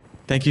you.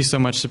 Thank you so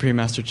much, Supreme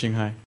Master Ching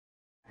Hai.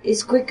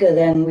 It's quicker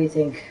than we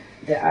think.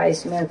 The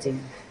ice melting.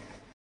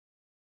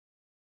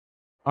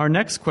 Our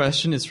next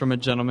question is from a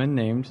gentleman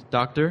named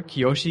Dr.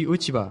 Kiyoshi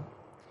Uchiba.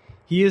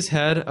 He is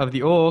head of the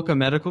Ooka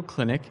Medical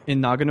Clinic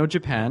in Nagano,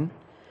 Japan,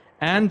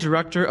 and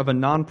director of a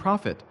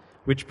non-profit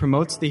which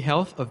promotes the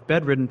health of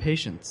bedridden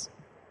patients.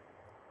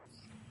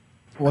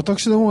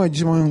 私どもが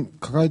一番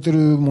抱えている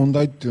問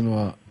題っていうの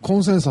はコ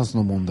ンセンサス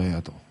の問題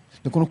だと。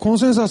でこのコン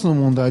センサスの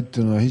問題って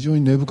いうのは非常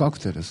に根深く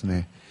てです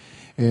ね、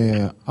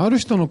ある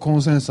人のコ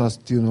ンセンサス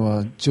っていうの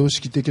は常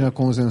識的な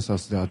コンセンサ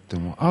スであって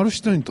も、ある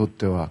人にとっ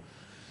ては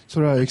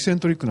それはエキセン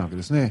トリックなわけ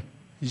ですね。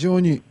非常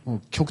に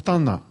極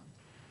端な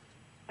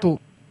と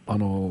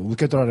受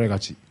け取られが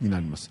ちにな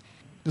ります。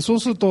でそう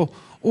すると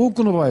多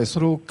くの場合そ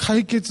れを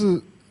解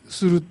決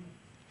する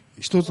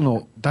一つ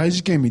の大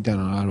事件みたい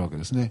なのがあるわけ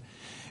ですね。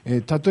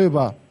例え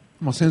ば、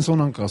戦争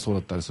なんかがそう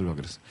だったりするわ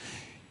けです。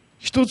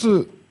一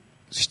つ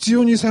必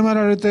要に迫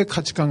られて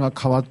価値観が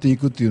変わってい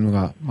くっていうの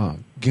が、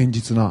現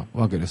実な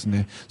わけです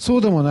ね。そ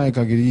うでもない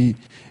限り、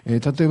例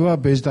えば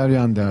ベジタリ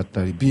アンであっ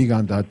たりビーガ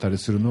ンであったり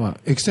するのは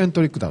エキセン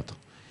トリックだと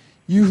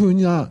いうふう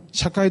な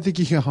社会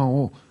的批判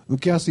を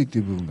受けやすいと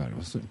いう部分があり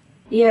ます。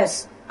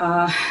Yes,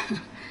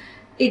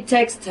 it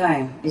takes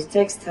time. It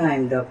takes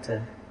time,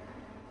 Doctor.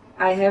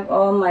 I have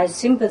all my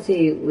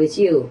sympathy with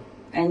you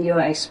and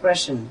your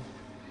expression.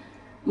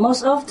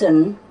 Most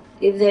often,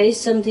 if there is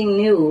something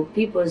new,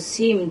 people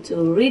seem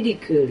to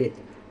ridicule it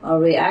or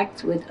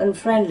react with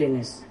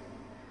unfriendliness.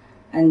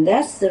 And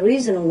that's the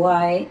reason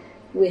why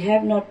we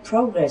have not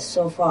progressed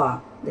so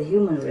far, the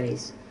human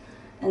race.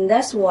 And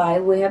that's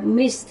why we have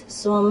missed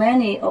so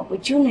many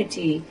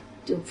opportunities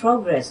to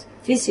progress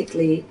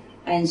physically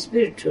and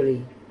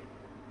spiritually.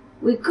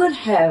 We could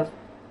have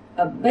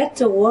a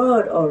better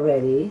world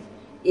already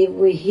if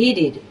we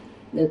heeded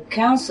the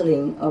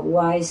counseling of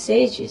wise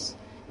sages,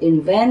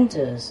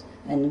 inventors,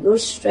 and good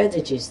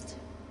strategists,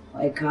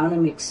 or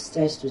economic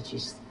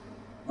strategists,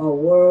 or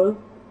world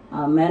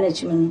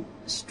management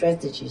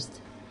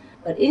strategists.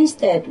 But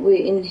instead,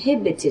 we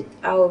inhibited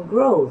our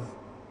growth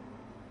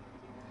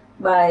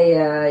by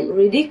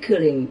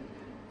ridiculing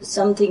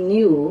something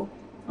new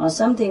or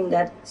something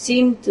that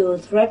seemed to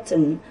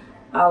threaten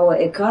our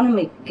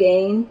economic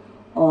gain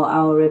or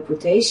our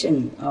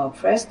reputation or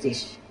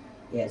prestige.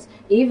 Yes,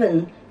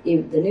 even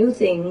if the new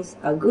things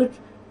are good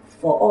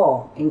for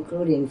all,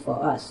 including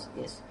for us.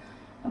 Yes,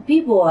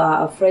 people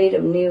are afraid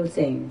of new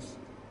things,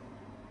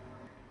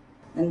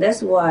 and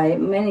that's why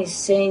many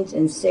saints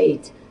and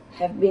saints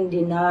have been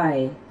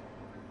denied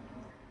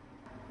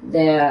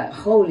their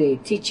holy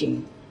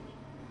teaching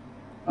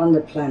on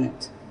the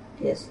planet.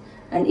 Yes,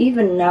 and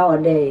even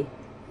nowadays,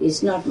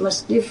 it's not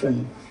much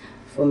different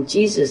from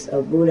Jesus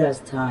or Buddha's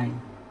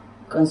time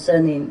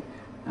concerning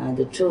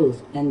the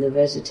truth and the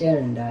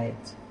vegetarian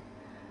diet.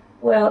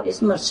 Well,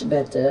 it's much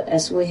better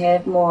as we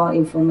have more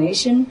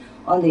information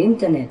on the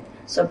internet,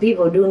 so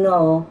people do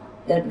know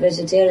that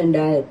vegetarian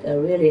diet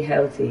are really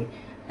healthy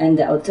and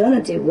the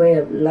alternative way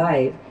of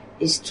life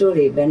is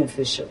truly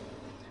beneficial.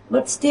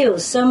 But still,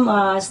 some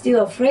are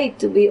still afraid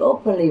to be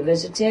openly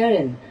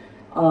vegetarian,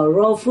 or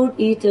raw food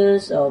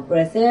eaters, or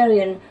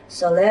breatharian,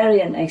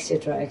 solarian,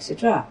 etc.,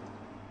 etc.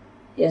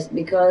 Yes,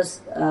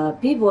 because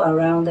people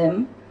around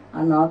them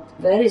are not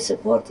very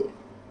supportive.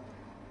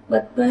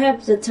 But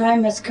perhaps the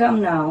time has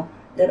come now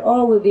that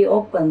all will be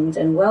opened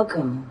and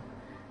welcome,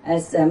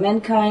 as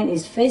mankind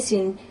is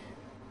facing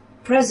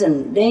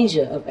present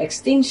danger of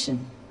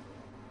extinction.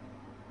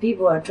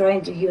 People are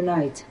trying to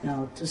unite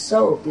now to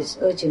solve this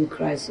urgent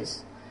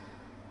crisis.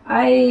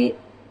 I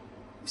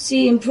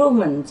see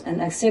improvement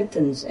and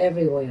acceptance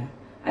everywhere.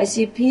 I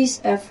see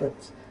peace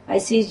efforts. I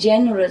see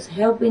generous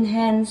helping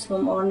hands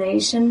from all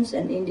nations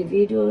and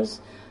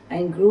individuals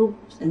and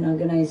groups and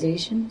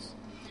organizations.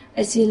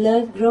 I see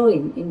love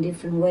growing in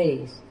different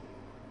ways.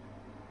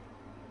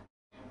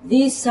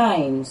 These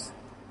signs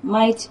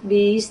might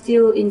be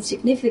still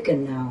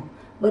insignificant now,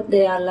 but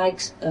they are like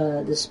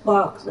the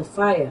sparks of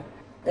fire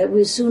that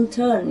will soon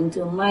turn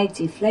into a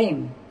mighty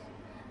flame,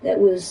 that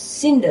will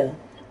cinder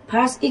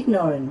past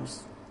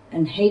ignorance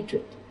and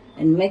hatred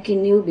and make a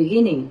new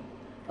beginning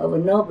of a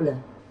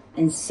nobler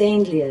and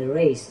saintlier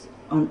race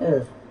on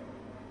earth.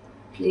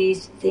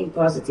 Please think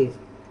positive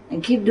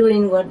and keep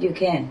doing what you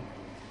can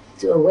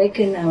to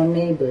awaken our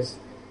neighbors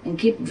and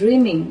keep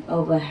dreaming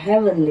of a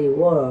heavenly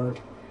world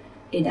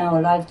in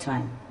our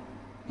lifetime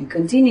and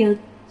continue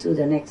to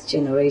the next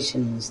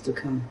generations to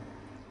come.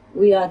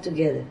 We are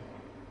together.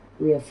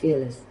 We are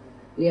fearless.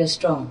 We are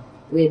strong.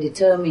 We are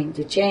determined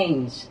to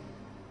change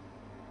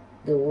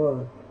the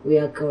world. We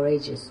are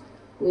courageous.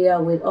 We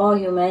are with all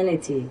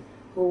humanity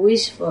who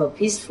wish for a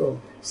peaceful,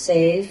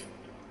 safe,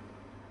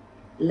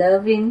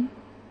 loving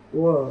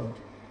world,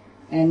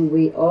 and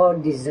we all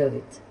deserve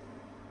it.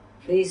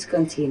 Please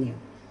continue.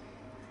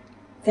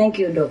 Thank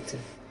you, Dr.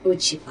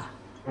 Uchiba.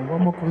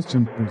 One more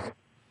question, please.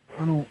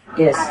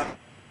 Yes.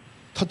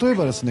 例え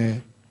ばです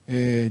ね、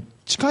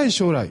近い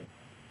将来、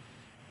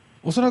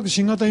おそらく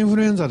新型インフ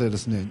ルエンザでで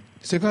すね、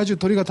世界中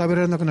鳥が食べ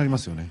られなくなりま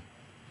すよね。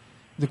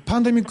でパ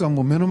ンデミックは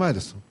もう目の前で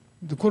す。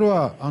でこれ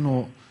は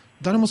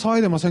誰も騒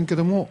いでませんけ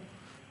ども、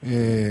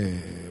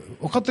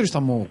分かってる人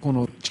はもうこ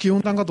の地球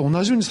温暖化と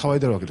同じように騒い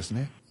でるわけです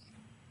ね。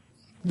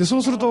でそ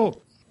うする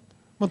と、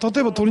例えば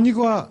鶏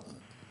肉は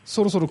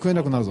そろそろ食え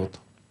なくなるぞと、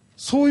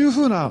そういう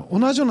ふうな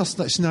同じような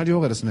シナリオ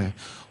がですね、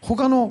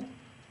他の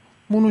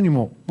ものに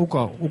も僕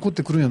は起こっ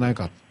てくるんじゃない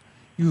か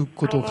という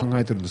ことを考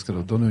えてるんですけ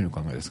ど、どのようにお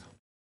考えですか？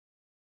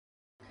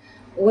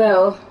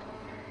 Well,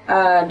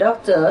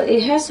 Doctor,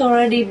 it has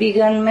already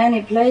begun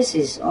many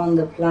places on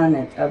the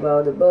planet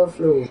about the bird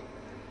flu.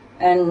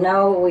 And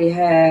now we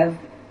have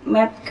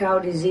mad cow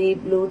disease,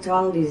 blue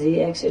tongue disease,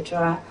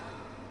 etc.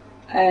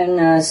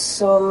 And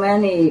so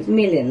many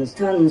millions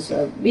tons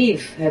of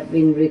beef have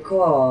been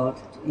recalled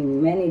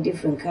in many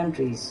different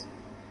countries.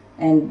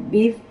 And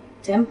beef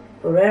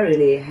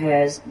temporarily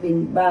has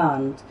been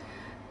banned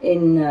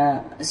in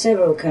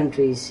several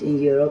countries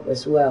in Europe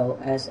as well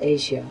as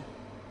Asia.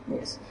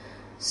 Yes.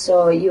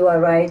 So you are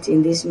right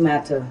in this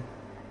matter.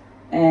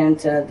 And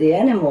the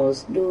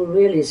animals do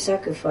really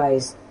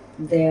sacrifice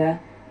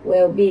their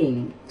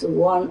well-being to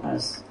warn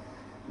us.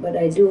 But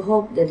I do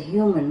hope that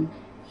humans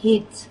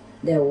heed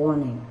their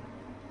warning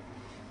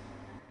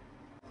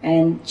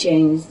and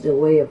change the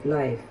way of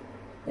life.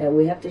 That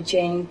we have to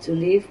change to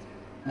live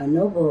a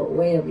noble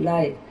way of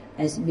life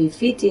as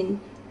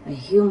befitting a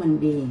human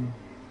being.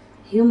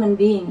 Human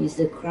being is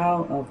the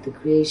crown of the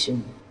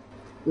creation.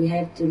 We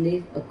have to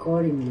live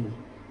accordingly.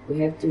 We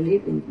have to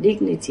live in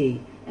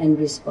dignity and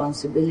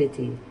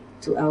responsibility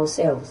to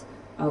ourselves,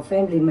 our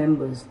family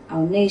members,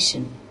 our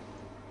nation,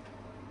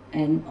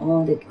 and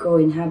all the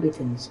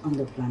co-inhabitants on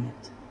the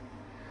planet.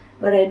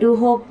 But I do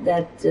hope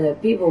that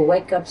people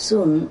wake up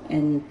soon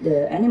and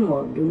the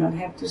animal do not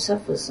have to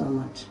suffer so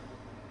much.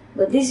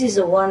 But this is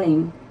a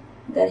warning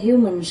that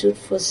humans should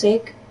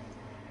forsake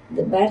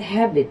the bad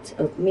habit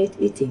of meat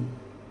eating.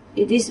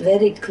 It is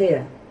very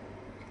clear.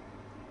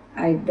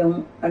 I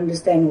don't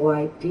understand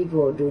why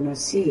people do not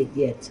see it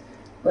yet,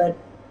 but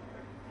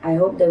I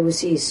hope they will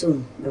see it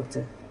soon,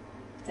 Doctor.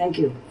 Thank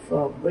you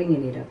for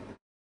bringing it up.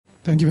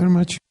 Thank you very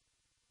much.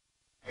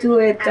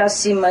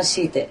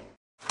 Tuetashimashite.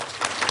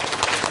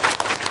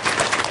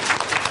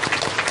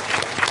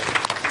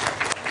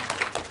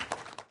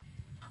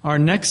 Our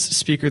next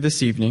speaker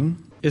this evening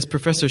is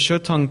Professor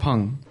Shotong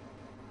Peng.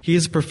 He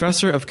is a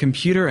professor of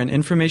computer and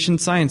information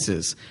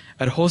sciences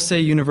at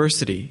Hosei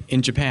University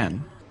in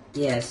Japan.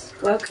 Yes,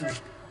 welcome.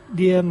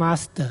 Dear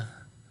Master,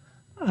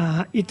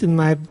 it is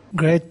my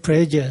great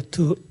pleasure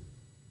to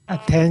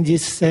attend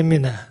this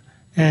seminar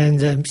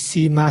and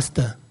see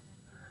Master.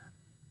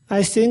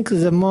 I think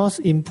the most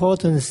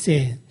important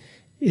thing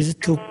is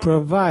to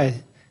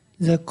provide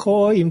the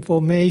core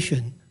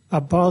information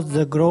about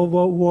the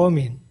global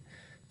warming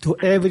to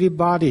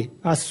everybody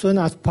as soon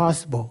as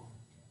possible.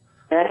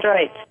 That's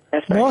right.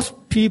 That's right.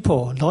 Most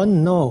people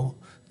don't know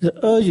the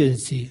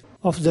urgency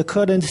of the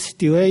current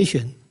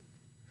situation.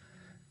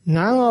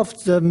 None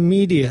of the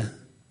media,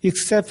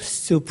 except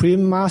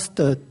Supreme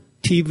Master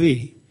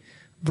TV,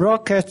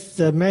 broadcasts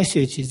the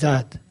message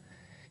that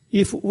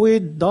if we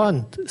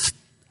don't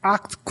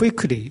act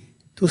quickly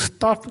to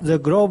stop the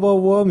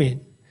global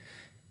warming,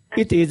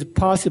 it is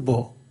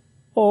possible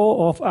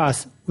all of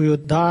us will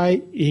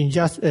die in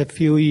just a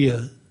few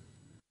years.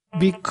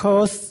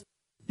 Because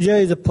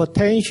there is a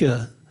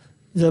potential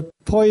the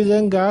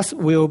poison gas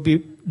will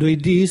be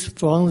released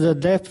from the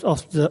depths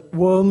of the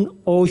warm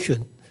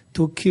ocean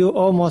to kill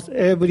almost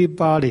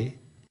everybody.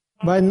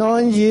 By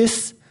knowing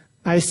this,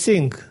 I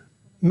think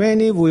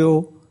many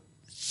will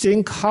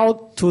think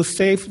how to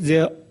save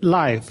their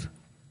life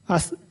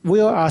as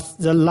well as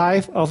the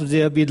life of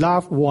their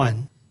beloved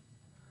one.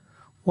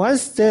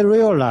 Once they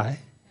realize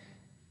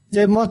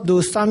they must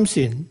do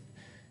something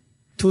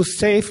to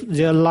save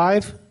their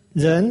life,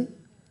 then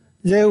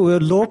they will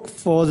look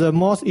for the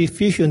most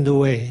efficient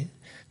way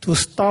to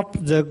stop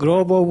the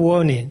global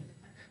warming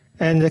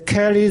and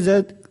carry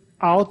that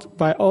out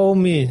by all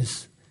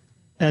means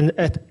and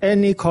at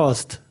any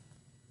cost.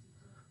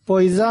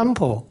 For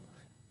example,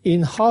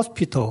 in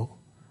hospital,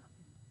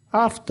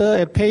 after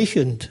a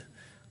patient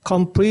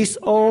completes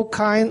all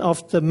kinds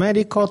of the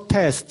medical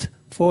tests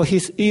for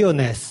his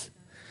illness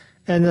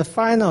and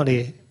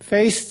finally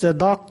faces the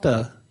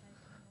doctor,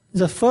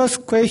 the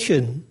first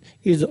question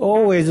is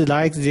always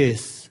like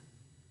this: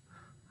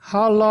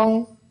 how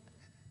long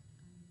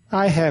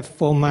I have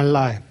for my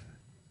life?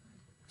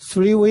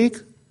 3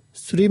 weeks,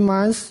 3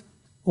 months,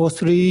 or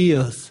 3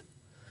 years?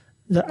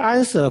 The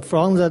answer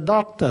from the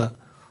doctor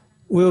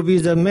will be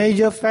the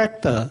major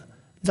factor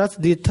that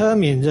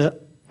determines the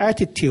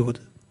attitude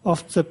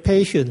of the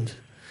patient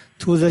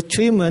to the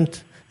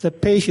treatment the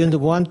patient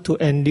wants to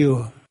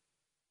endure.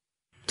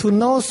 To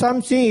know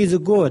something is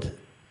good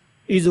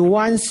is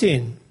one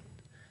thing.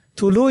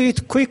 To do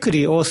it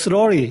quickly or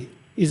slowly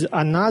is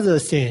another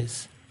thing.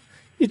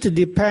 It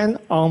depends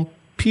on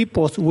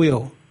people's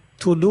will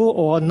to do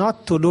or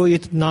not to do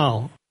it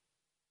now.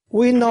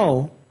 We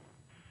know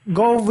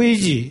go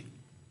veggie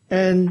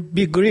and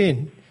be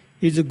green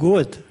is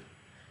good.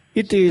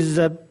 It is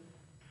the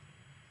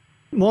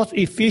most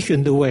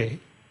efficient way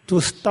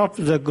to stop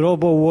the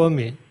global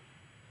warming.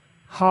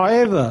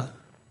 However,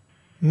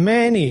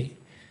 many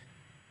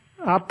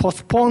are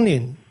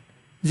postponing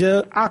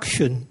their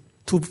action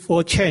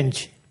for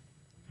change.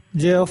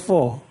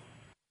 Therefore,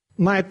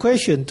 my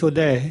question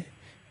today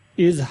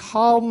is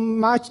how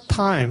much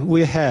time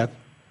we have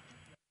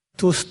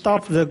to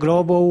stop the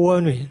global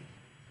warming,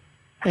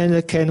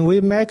 and can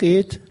we make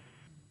it?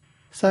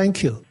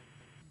 Thank you.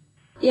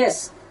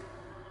 Yes,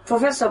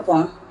 Professor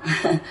Pong,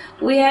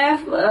 we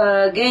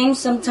have gained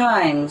some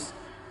time.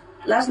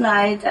 Last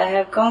night I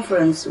had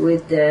conference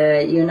with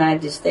the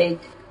United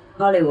States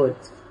Hollywood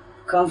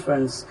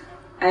conference,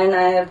 and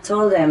I have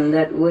told them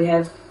that we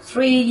have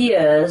 3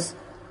 years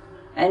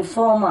and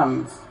 4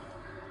 months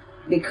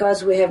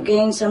because we have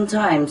gained some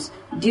time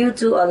due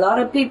to a lot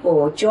of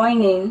people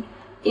joining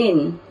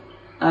in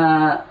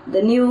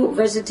the new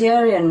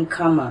vegetarian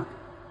karma,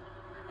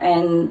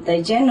 and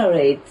they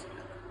generate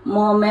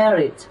more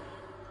merit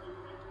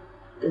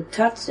to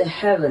touch the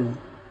heaven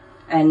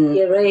and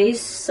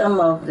erase some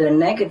of the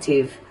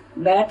negative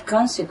bad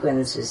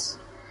consequences.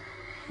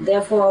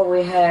 Therefore,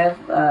 we have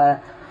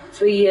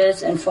 3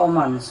 years and 4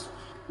 months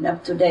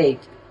up to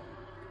date.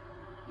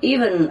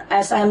 Even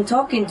as I'm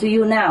talking to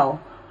you now,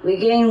 we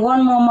gain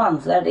 1 more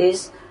month, that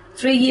is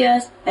 3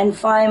 years and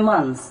 5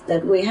 months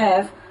that we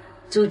have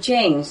to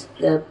change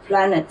the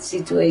planet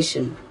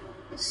situation.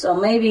 So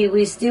maybe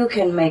we still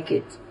can make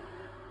it.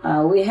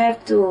 We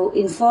have to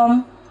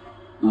inform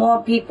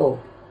more people.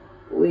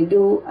 We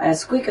do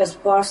as quick as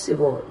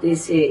possible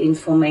this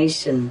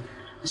information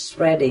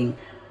spreading.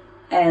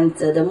 And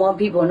the more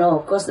people know,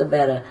 of course, the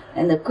better.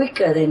 And the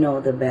quicker they know,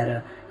 the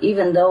better.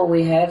 Even though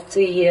we have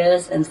 3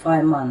 years and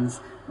 5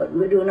 months. But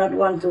we do not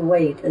want to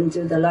wait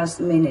until the last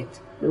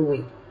minute, do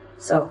we?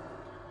 So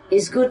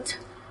it's good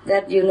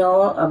that you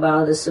know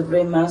about the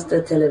Supreme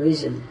Master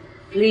Television.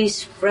 Please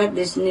spread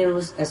this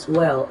news as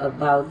well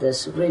about the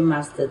Supreme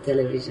Master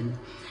Television.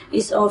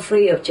 It's all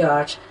free of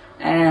charge,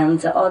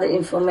 and all the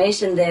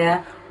information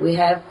there we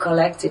have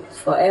collected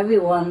for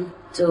everyone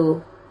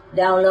to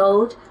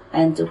download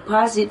and to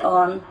pass it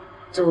on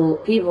to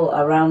people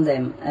around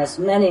them, as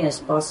many as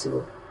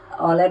possible,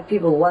 or let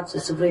people watch the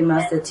Supreme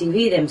Master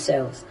TV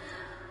themselves.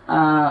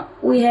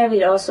 We have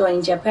it also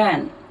in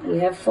Japan. We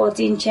have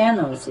 14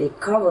 channels. It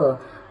covers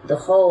the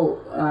whole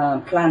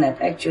planet,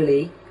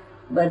 actually.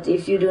 But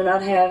if you do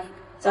not have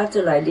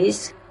satellite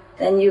dish,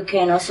 then you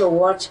can also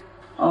watch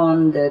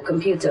on the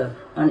computer,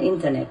 on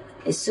internet.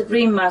 It's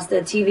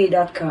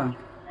suprememastertv.com.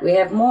 We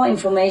have more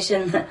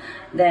information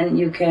than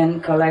you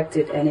can collect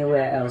it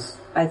anywhere else,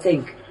 I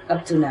think,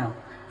 up to now.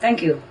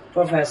 Thank you,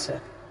 Professor.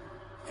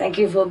 Thank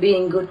you for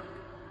being good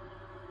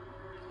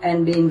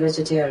and being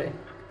vegetarian.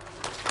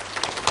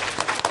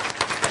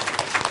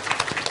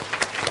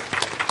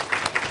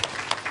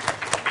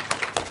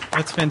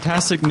 That's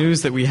fantastic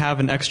news that we have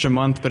an extra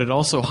month, but it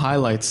also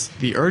highlights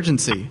the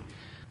urgency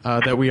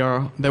that we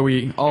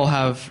all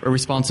have a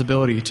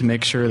responsibility to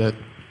make sure that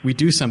we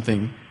do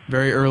something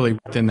very early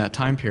within that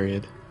time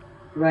period.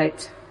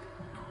 Right.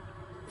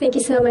 Thank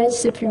you so much,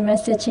 Supreme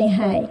Master Ching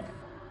Hai.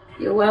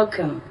 You're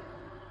welcome.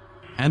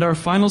 And our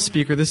final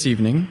speaker this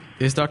evening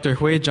is Dr.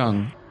 Hui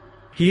Zhang.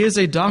 He is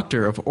a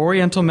doctor of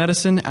Oriental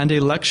Medicine and a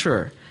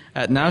lecturer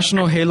at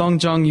National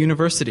Heilongjiang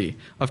University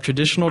of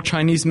Traditional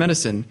Chinese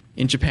Medicine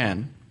in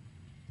Japan.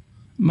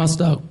 マス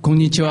ター、こん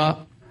にち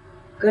は。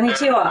こんに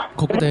ちは。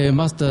ここで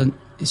マスターに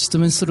質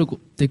問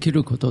でき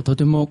ることをと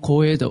ても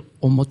光栄と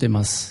思ってい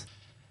ます。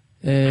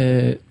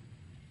東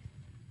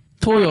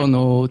洋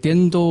の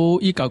伝統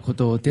医学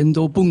と伝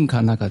統文化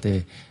の中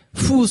で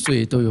風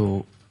水とい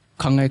う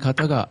考え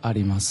方があ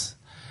ります。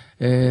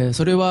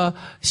それは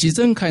自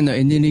然界の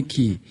エネル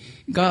ギ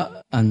ー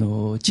が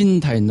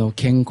人体の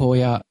健康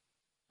や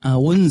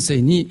運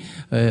勢に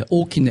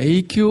大きな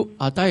影響を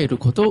与える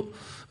こと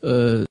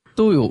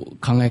という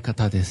考え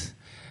方です。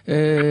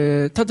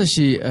ただ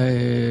し、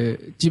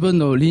自分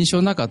の臨床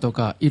の中と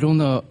かいろん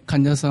な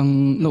患者さ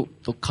んの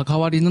関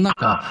わりの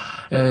中、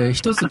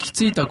一つ気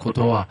づいたこ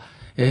とは、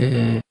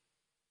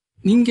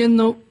人間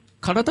の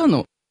体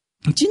の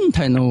人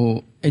体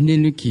のエネ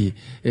ルギ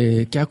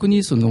ー、逆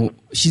にその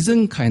自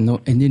然界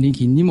のエネル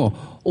ギーに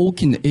も大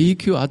きな影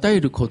響を与え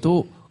るこ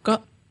と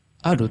が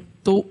ある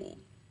と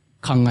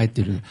考え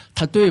ている。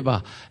例え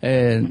ば、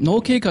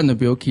脳血管の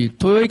病気、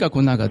東洋医学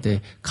の中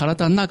で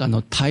体の中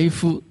の台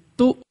風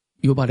と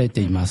呼ばれ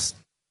ています。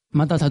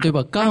また例え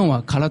ば、癌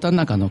は体の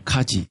中の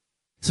火事。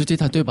そして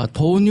例えば、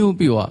糖尿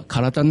病は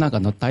体の中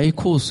の大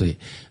洪水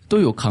と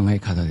いう考え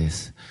方で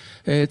す。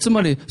つ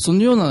まり、そ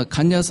のような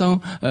患者さ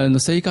んの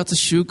生活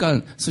習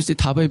慣、そし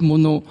て食べ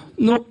物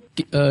の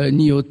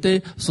によっ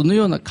て、その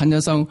ような患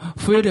者さん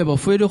増えれば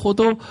増えるほ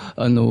ど、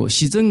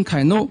自然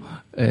界の、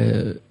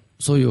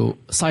そういう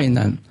災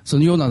難、そ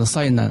のような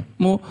災難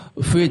も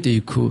増えて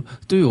いく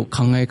という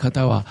考え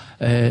方は、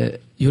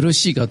よろ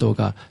しいかどう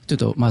か、ちょっ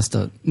とマスタ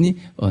ーに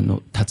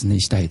尋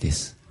ねしたいで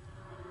す。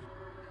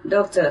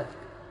Doctor,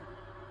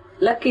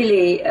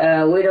 luckily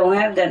we don't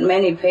have that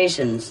many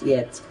patients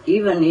yet,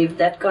 even if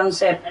that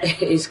concept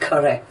is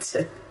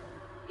correct.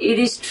 It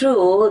is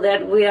true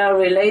that we are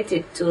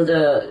related to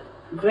the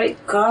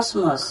great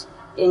cosmos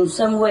in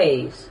some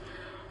ways,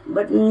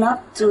 but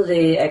not to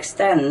the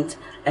extent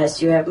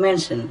as you have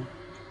mentioned.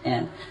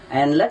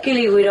 And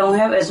luckily we don't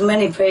have as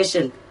many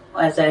patients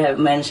as I have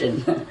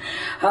mentioned.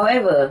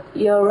 However,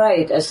 you're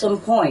right at some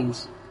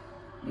points,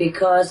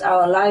 because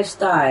our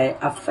lifestyle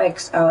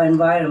affects our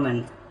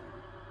environment.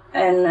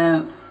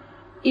 And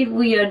if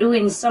we are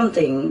doing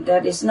something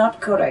that is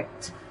not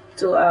correct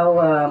to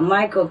our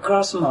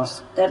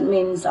microcosmos, that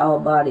means our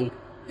body,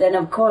 then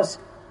of course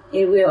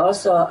it will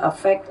also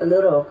affect a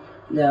little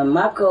the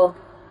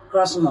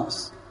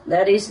macrocosmos,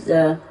 that is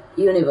the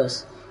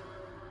universe.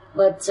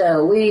 But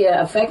we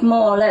affect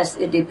more or less,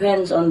 it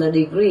depends on the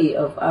degree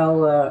of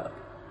our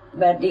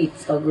bad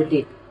deeds or good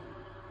deeds.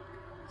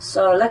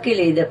 So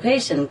luckily the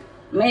patient,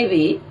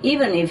 maybe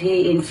even if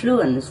he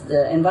influenced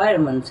the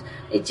environment,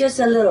 it's just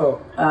a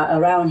little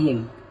around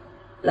him.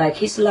 Like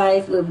his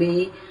life will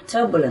be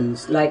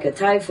turbulence, like a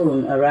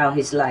typhoon around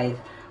his life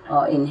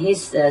or in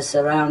his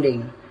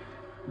surrounding.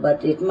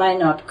 But it might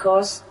not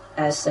cause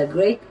as a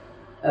great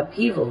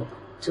upheaval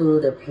to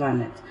the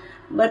planet.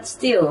 But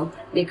still,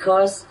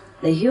 because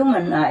the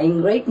humans are in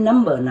great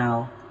number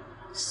now,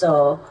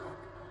 so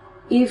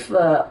if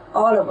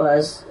all of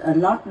us are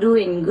not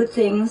doing good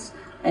things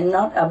and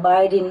not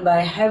abiding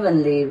by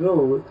heavenly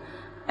rule,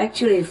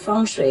 actually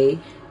feng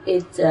shui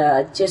is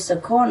just a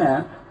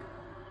corner,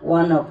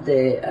 one of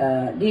the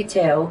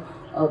detail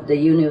of the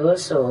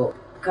universal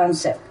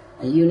concept,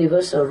 a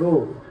universal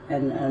rule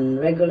and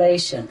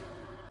regulation.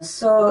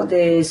 So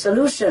the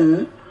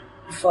solution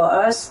for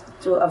us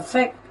to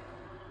affect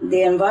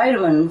the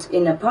environment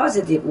in a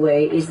positive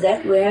way is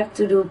that we have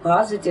to do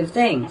positive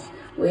things.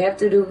 We have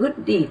to do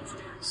good deeds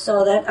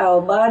so that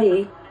our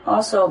body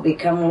also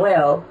become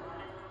well,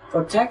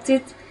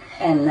 protected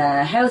and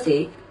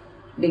healthy,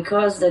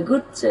 because the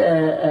good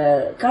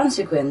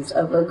consequence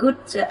of a good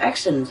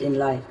actions in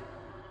life.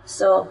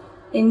 So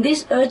in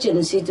this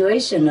urgent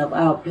situation of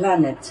our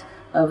planet,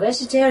 a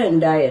vegetarian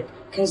diet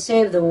can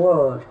save the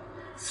world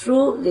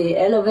through the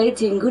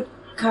elevating good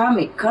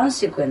karmic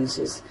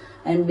consequences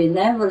and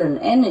benevolent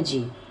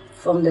energy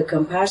from the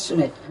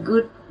compassionate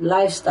good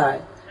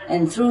lifestyle,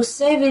 and through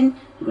saving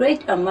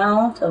great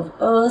amount of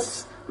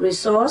earth's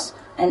resource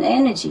and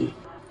energy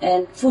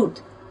and food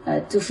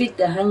to feed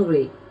the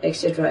hungry,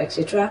 etc.,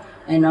 etc.,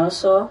 and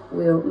also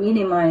will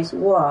minimize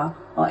war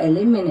or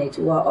eliminate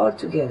war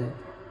altogether.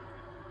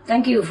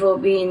 Thank you for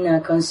being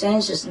a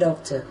conscientious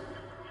doctor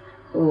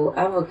who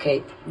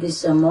advocate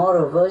this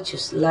moral,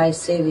 virtuous,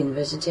 life-saving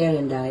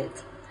vegetarian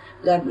diet.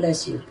 God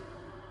bless you.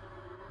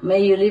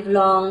 May you live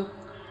long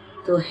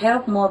to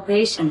help more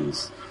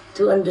patients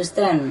to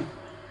understand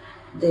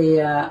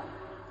the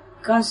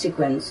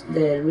consequence,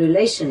 the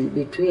relation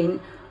between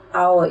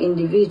our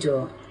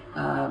individual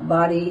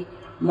body,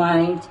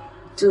 mind,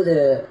 to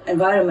the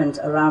environment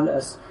around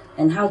us,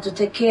 and how to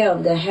take care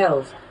of their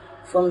health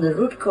from the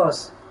root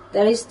cause.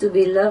 That is to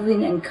be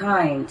loving and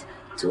kind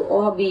to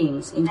all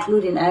beings,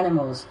 including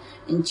animals,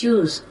 and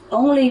choose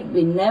only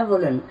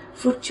benevolent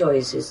food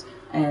choices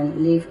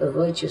and live a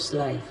virtuous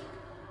life.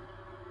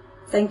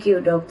 Thank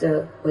you,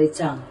 Dr.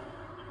 Wei-Chang.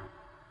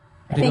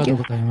 ありがとう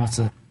ございま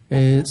す。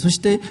そし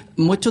て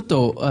もうちょっ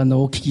とお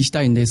聞きし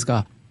たいんです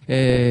が、例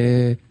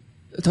え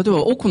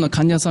ば多くの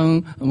患者さ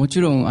ん、もち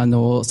ろ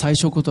ん菜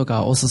食と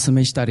かおすす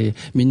めしたり、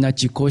みんな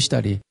実行し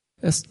たり、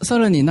さ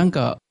らになん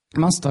か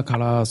マスターか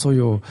らそうい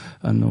う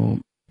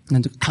な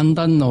んて簡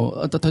単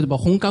の、例えば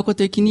本格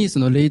的にそ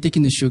の霊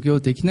的に修行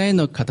できない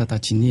の方た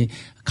ちに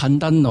簡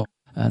単の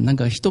なん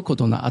か一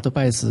言のアド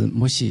バイス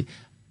もし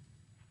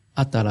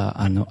あったら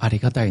あり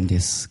がたいんで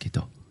すけ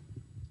ど。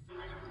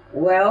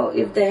Well,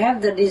 if they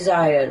have the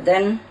desire,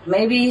 then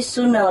maybe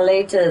sooner or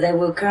later they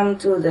will come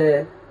to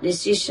the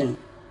decision.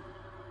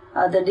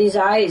 The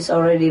desire is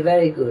already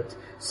very good.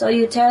 So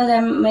you tell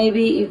them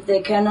maybe if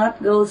they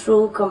cannot go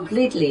through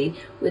completely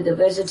with the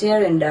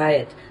vegetarian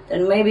diet,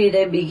 then maybe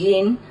they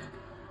begin,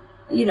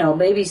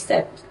 baby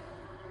steps.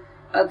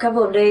 A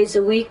couple of days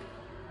a week,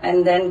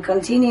 and then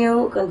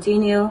continue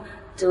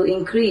to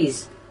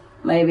increase.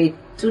 Maybe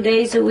 2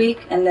 days a week,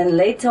 and then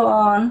later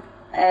on,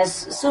 as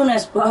soon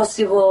as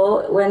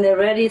possible, when they're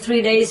ready,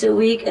 3 days a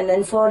week, and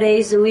then 4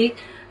 days a week,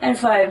 and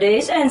 5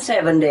 days, and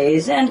 7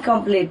 days, and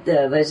complete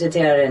the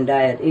vegetarian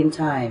diet in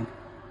time.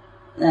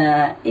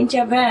 In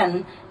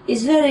Japan,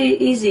 it's very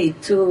easy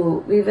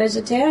to be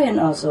vegetarian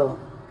also,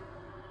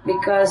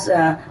 because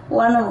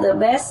one of the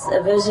best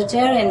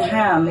vegetarian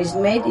ham is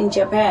made in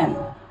Japan.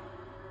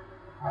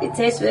 It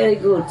tastes very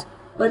good,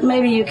 but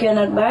maybe you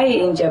cannot buy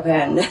it in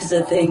Japan, that's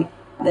the thing.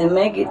 They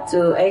make it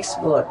to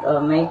export or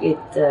make it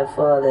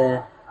for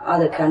the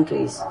other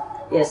countries.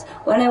 Yes,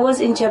 when I was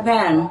in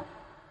Japan,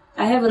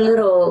 I have a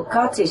little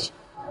cottage,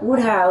 wood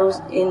house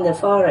in the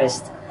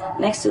forest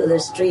next to the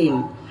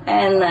stream.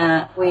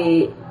 And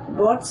we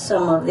brought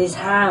some of this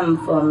ham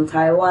from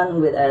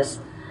Taiwan with us.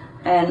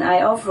 And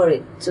I offer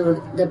it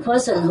to the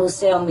person who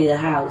sell me the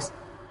house.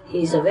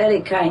 He's a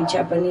very kind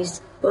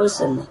Japanese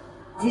person.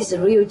 He's a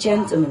real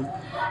gentleman.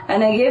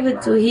 And I gave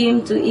it to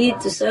him to eat,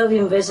 to serve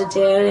him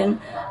vegetarian.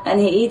 And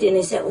he eat it and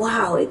he said,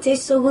 wow, it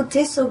tastes so good,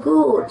 tastes so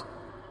good.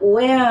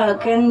 Where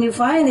can you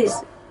find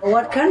this?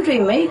 What country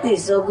made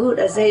this so good?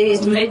 I say,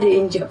 it's made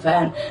in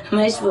Japan.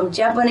 Made from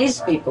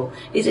Japanese people.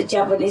 It's a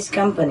Japanese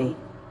company.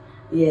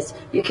 Yes,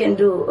 you can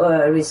do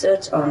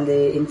research on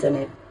the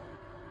internet.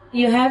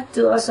 You have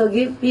to also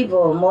give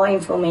people more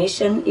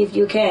information, if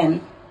you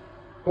can,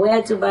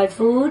 where to buy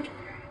food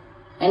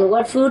and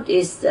what food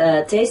is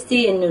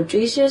tasty and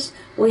nutritious.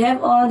 We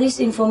have all this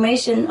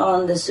information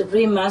on the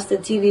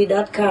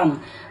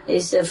SupremeMasterTV.com.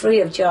 It's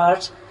free of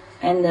charge,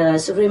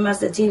 and Supreme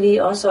Master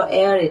TV also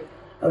air it,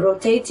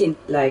 rotating,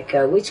 like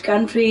which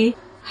country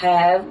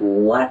have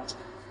what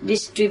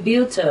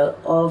distributor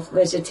of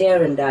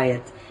vegetarian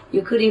diet.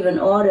 You could even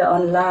order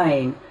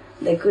online.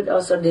 They could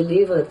also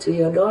deliver to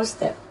your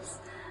doorstep.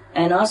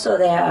 And also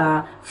there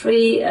are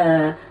free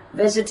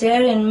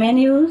vegetarian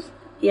menus,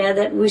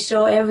 that we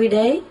show every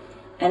day.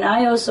 And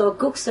I also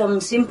cook some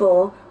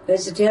simple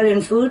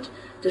vegetarian food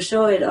to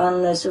show it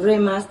on the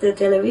Supreme Master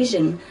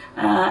Television.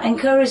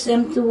 Encourage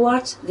them to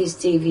watch this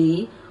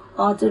TV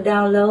or to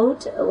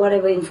download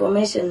whatever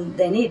information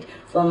they need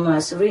from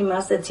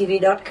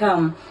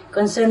SupremeMasterTV.com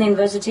concerning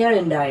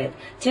vegetarian diet.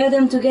 Tell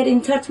them to get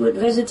in touch with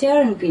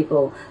vegetarian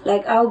people,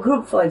 like our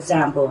group, for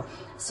example,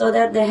 so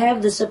that they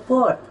have the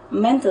support,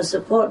 mental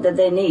support that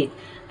they need,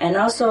 and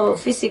also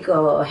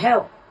physical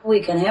help. We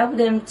can help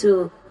them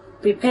to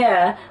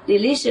prepare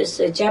delicious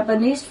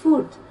Japanese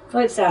food.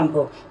 For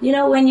example,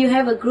 when you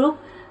have a group,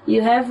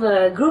 you have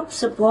group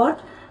support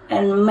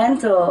and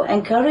mental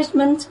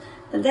encouragement.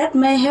 That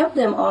may help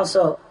them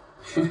also,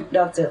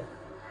 doctor.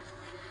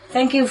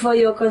 Thank you for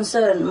your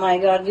concern. My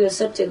God, you're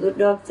such a good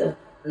doctor.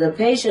 The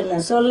patients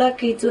are so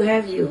lucky to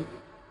have you.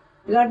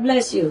 God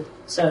bless you,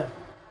 sir.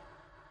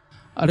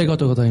 ありが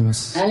とうございま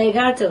す。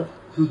Arigato.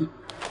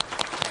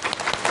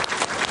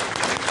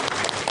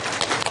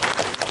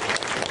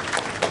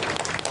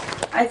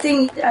 I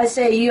think I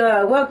say you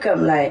are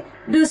welcome, like,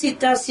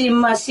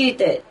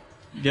 dusitashimashite.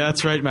 Yeah,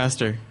 that's right,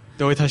 Master.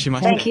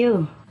 Doitashimashite. Thank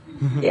you.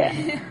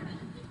 Yeah.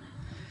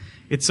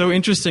 It's so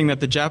interesting that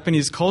the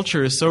Japanese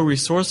culture is so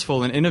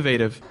resourceful and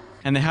innovative,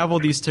 and they have all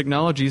these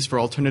technologies for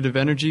alternative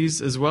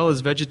energies as well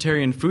as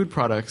vegetarian food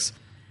products,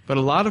 but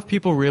a lot of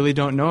people really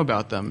don't know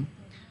about them.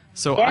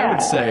 So I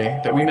would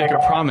say that we make a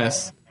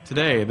promise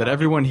today that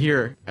everyone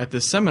here at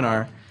this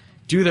seminar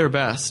do their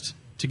best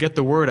to get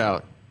the word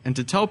out and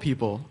to tell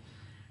people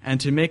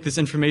and to make this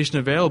information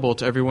available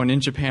to everyone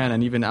in Japan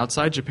and even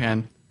outside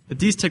Japan, that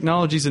these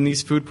technologies and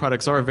these food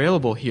products are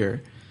available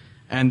here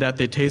and that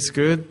they taste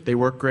good, they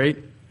work great,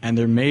 and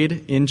they're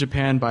made in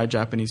Japan by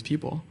Japanese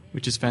people,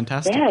 which is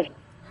fantastic. Yes.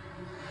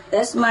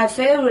 That's my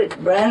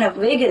favorite brand of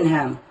vegan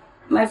ham.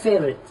 My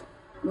favorite.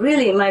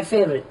 Really my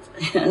favorite.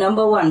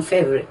 Number one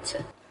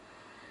favorite.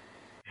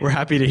 We're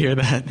happy to hear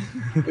that.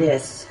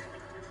 Yes.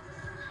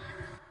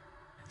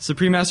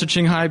 Supreme Master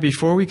Ching Hai,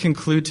 before we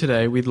conclude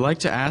today, we'd like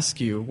to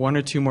ask you one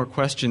or two more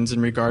questions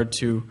in regard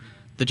to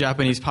the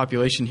Japanese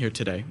population here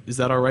today. Is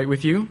that all right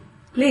with you?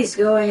 Please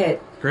go ahead.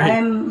 Great.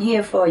 I'm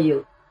here for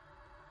you.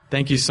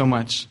 Thank you so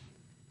much.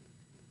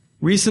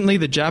 Recently,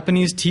 the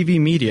Japanese TV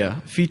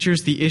media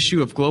features the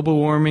issue of global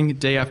warming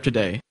day after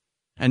day,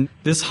 and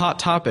this hot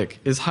topic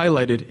is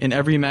highlighted in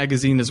every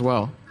magazine as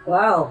well.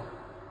 Wow,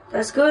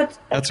 that's good.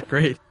 That's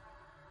great.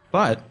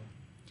 But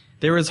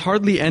there is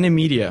hardly any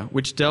media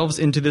which delves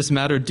into this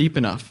matter deep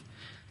enough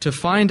to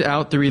find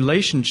out the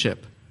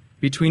relationship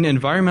between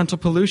environmental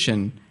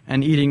pollution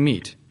and eating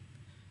meat.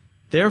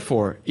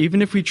 Therefore,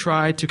 even if we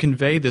try to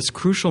convey this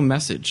crucial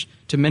message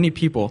to many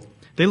people,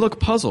 they look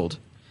puzzled.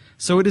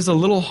 So it is a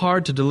little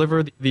hard to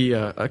deliver the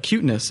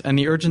acuteness and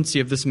the urgency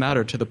of this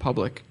matter to the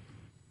public.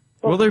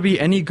 Will there be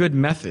any good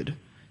method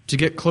to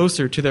get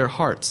closer to their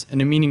hearts in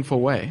a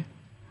meaningful way?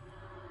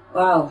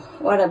 Wow,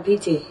 what a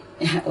pity.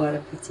 What a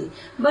pity.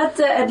 But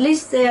at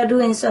least they are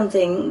doing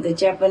something, the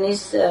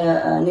Japanese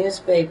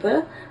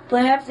newspaper.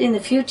 Perhaps in the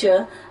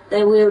future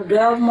they will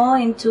delve more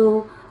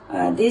into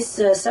this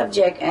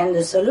subject and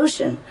the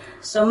solution.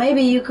 So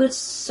maybe you could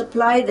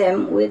supply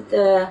them with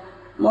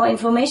more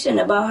information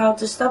about how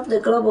to stop the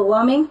global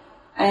warming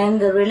and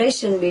the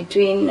relation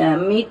between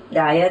meat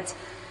diet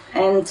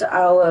and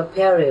our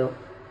peril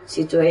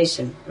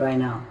situation right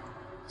now.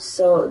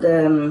 So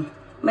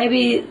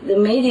maybe the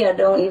media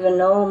don't even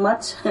know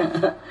much.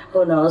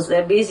 Who knows?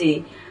 They're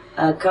busy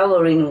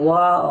covering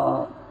war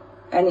or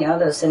any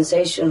other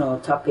sensational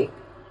topic.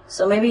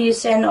 So maybe you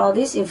send all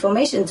this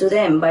information to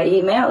them by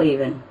email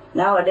even.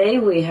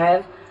 Nowadays we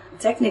have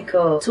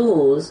technical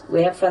tools.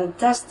 We have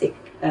fantastic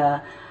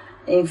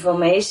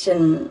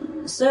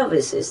information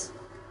services.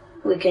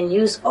 We can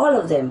use all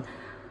of them.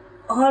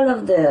 All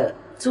of the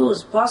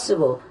tools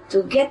possible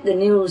to get the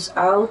news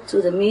out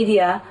to the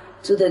media,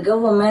 to the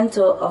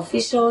governmental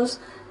officials,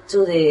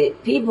 to the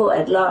people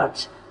at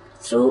large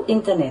through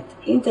internet.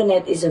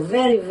 Internet is a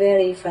very,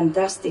 very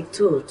fantastic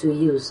tool to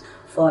use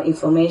for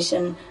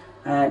information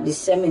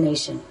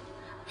dissemination.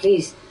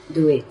 Please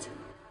do it.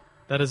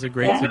 That is a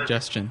great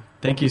suggestion.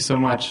 Thank you so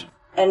much.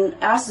 and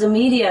ask the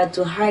media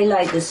to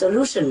highlight the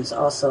solutions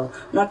also,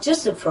 not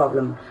just the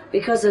problem,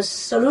 because the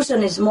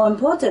solution is more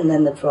important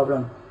than the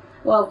problem.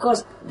 Well, of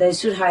course, they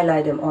should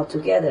highlight them all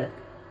together.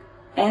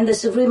 And the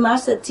Supreme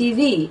Master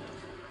TV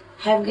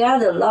have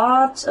gathered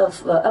lots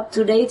of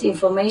up-to-date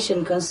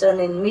information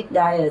concerning meat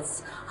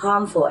diet's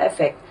harmful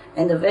effect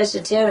and the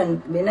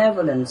vegetarian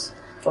benevolence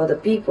for the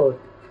people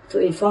to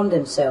inform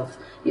themselves.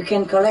 You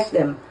can collect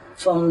them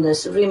from the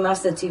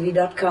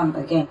SupremeMasterTV.com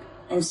again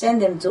and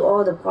send them to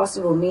all the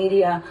possible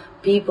media,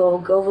 people,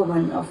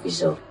 government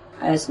officials,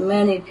 as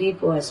many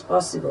people as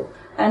possible,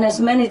 and as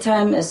many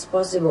times as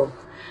possible.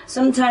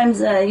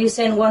 Sometimes you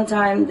send one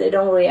time, they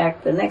don't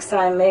react. The next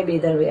time, maybe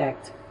they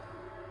react.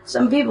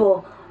 Some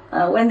people,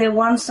 when they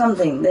want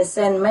something, they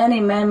send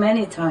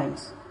many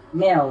times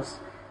mails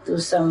to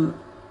some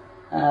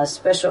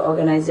special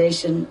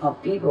organization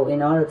of people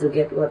in order to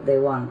get what they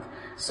want.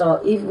 So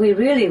if we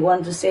really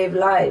want to save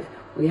life,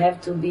 we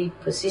have to be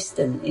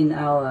persistent in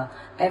our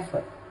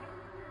effort,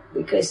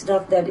 because it's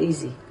not that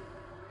easy.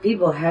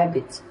 People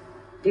habits,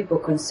 people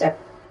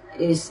concept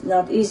is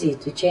not easy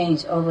to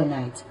change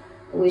overnight.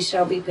 We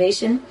shall be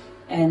patient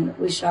and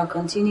we shall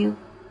continue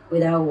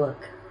with our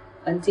work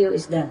until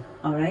it's done,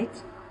 all right?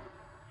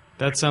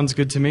 That sounds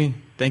good to me.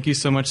 Thank you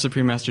so much,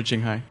 Supreme Master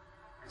Ching Hai.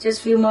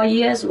 Just a few more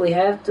years, we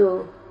have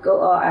to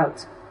go all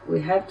out.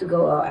 We have to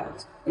go all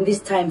out in this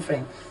time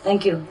frame.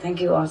 Thank you. Thank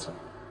you also.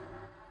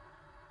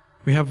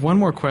 We have one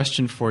more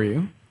question for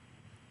you.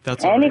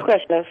 That's any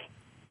questions?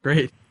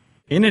 Great.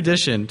 In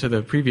addition to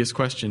the previous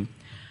question,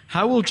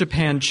 how will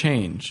Japan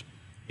change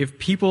if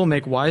people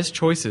make wise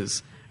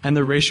choices and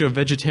the ratio of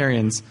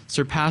vegetarians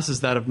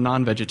surpasses that of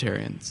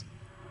non-vegetarians?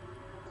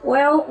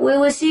 Well, we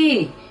will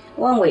see,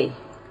 won't we?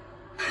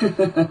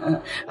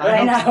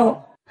 Right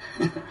now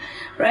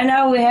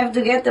we have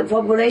to get the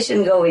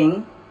population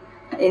going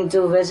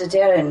into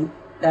vegetarian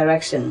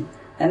direction,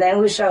 and then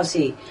we shall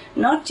see.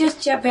 Not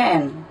just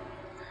Japan,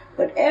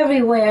 but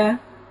everywhere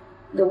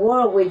the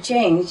world will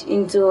change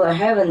into a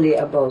heavenly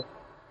abode.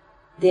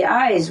 The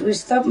ice will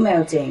stop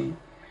melting,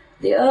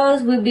 the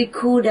earth will be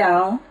cooled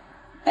down,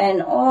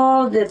 and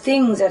all the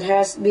things that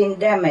has been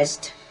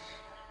damaged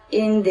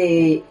in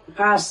the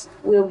past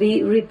will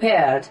be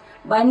repaired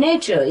by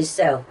nature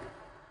itself,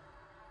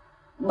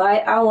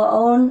 by our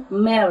own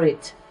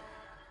merit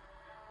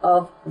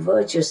of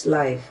virtuous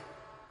life.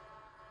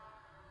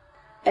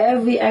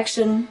 Every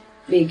action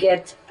we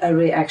get a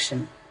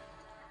reaction.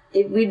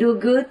 If we do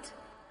good,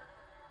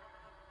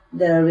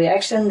 the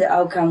reaction, the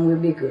outcome will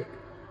be good.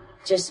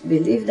 Just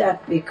believe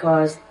that,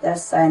 because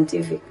that's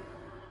scientific.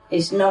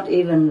 It's not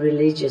even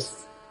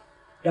religious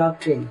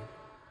doctrine.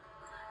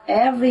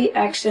 Every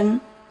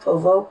action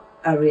provokes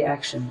a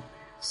reaction.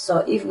 So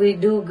if we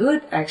do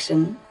good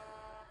action,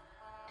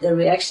 the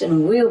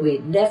reaction will be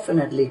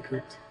definitely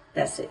good.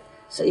 That's it.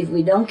 So if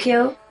we don't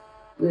kill,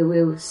 we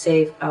will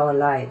save our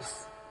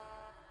lives.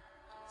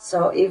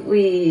 So if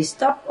we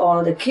stop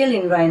all the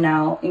killing right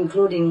now,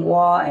 including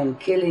war and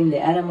killing the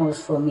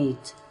animals for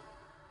meat,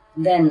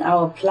 then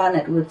our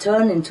planet will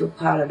turn into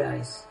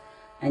paradise.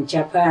 And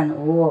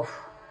Japan, whoa,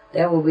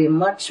 there will be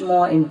much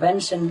more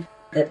invention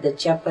that the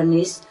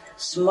Japanese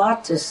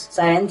smartest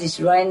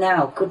scientists right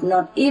now could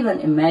not even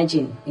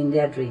imagine in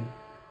their dream.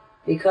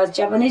 Because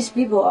Japanese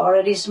people are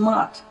already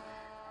smart.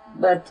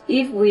 But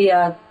if we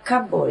are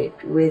coupled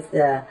with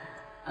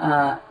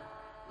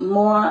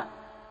more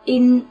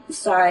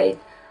insight,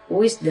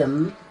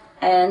 wisdom,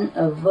 and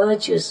a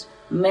virtuous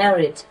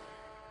merit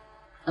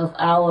of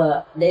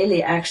our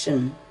daily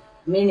action,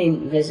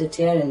 meaning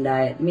vegetarian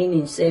diet,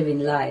 meaning saving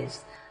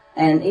lives.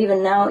 And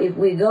even now, if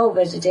we go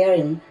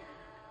vegetarian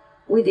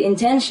with the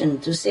intention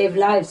to save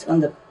lives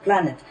on the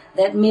planet,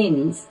 that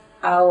means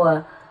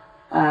our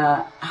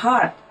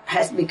heart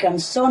has become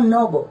so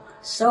noble,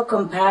 so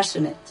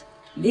compassionate.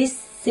 This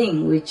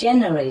thing will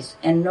generate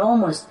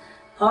enormous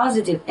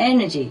positive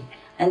energy,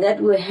 and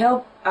that will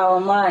help our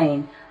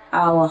mind,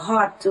 our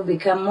heart to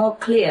become more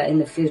clear in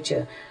the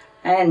future.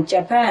 And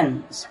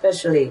Japan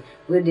especially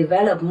will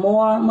develop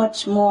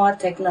much more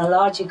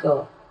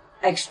technological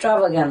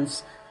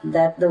extravagance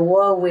that the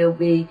world will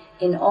be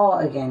in awe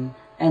again,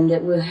 and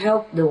that will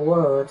help the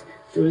world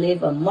to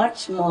live a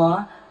much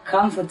more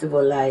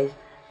comfortable life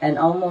and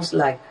almost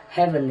like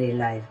heavenly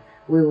life.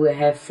 We will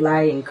have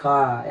flying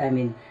car,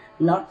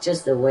 not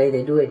just the way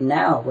they do it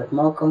now, but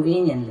more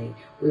conveniently.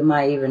 We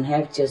might even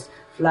have just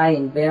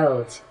flying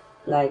belt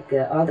like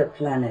other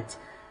planets.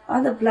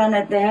 Other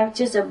planets, they have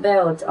just a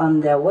belt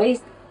on their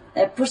waist.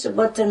 They push a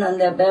button on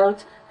their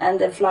belt and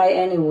they fly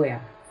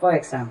anywhere, for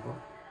example.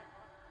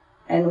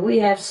 And we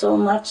have so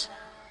much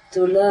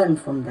to learn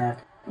from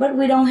that. But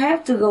we don't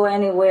have to go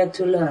anywhere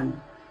to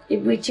learn.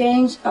 If we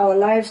change our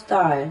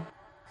lifestyle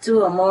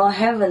to a more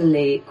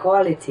heavenly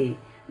quality,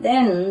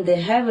 then the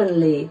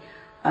heavenly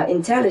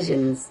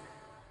intelligence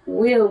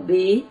will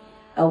be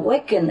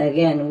awakened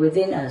again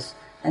within us.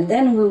 And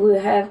then we will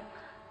have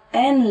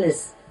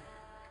endless,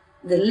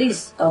 the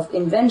list of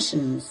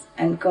inventions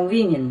and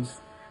convenience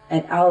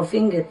at our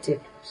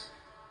fingertips.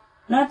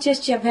 Not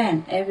just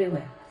Japan,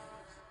 everywhere.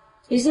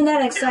 Isn't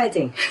that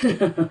exciting?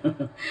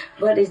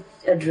 But it's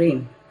a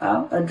dream.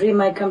 A dream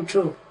might come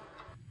true.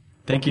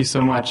 Thank you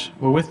so much.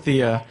 Well, with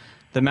the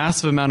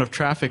massive amount of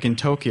traffic in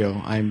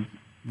Tokyo, I'm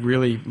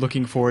really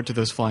looking forward to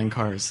those flying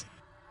cars.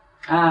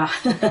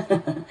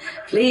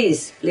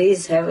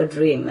 Please have a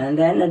dream, and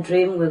then a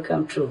dream will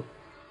come true.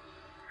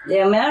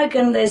 The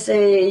American, they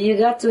say, you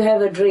got to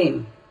have a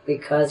dream,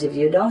 because if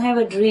you don't have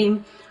a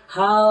dream,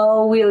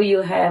 how will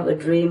you have a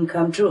dream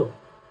come true?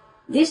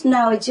 This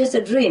now is just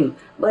a dream,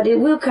 but it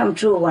will come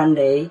true one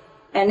day,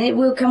 and it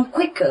will come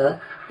quicker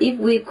if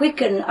we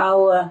quicken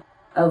our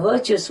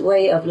virtuous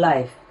way of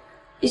life.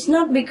 It's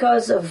not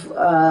because of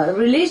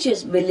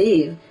religious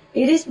belief,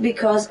 it is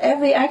because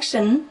every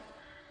action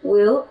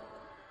will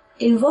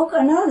invoke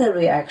another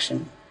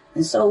reaction.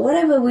 And so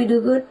whatever we do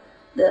good,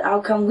 the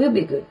outcome will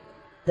be good.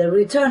 The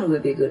return will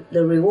be good.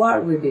 The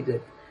reward will be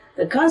good.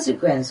 The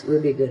consequence will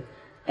be good.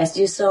 As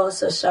you sow,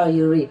 so shall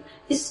you reap.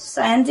 It's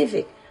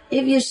scientific.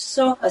 If you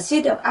sow a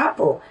seed of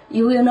apple,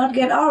 you will not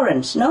get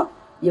orange, no?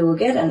 You will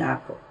get an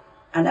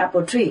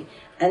apple tree.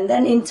 And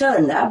then in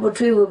turn, the apple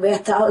tree will bear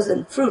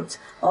 1,000 fruits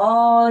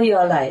all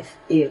your life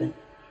even.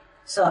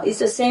 So it's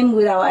the same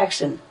with our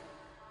action.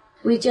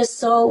 We just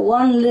sow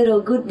one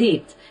little good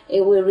deed.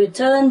 It will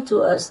return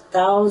to us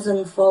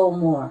 1,000-fold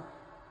more.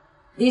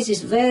 This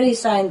is very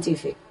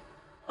scientific.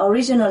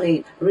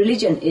 Originally,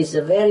 religion is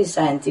a very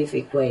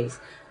scientific way,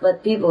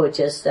 but people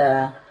just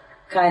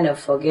kind of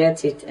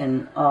forget it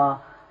and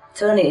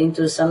turn it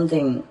into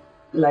something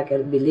like a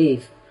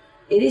belief.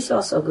 It is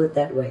also good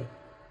that way.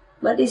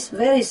 But it's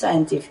very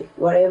scientific.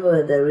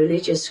 Whatever the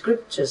religious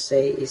scriptures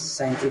say is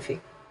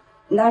scientific.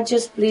 Now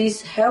just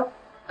please help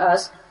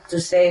us to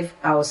save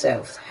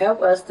ourselves.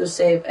 Help us to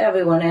save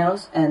everyone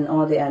else and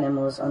all the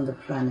animals on the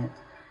planet.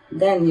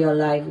 Then your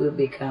life will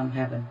become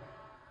heaven.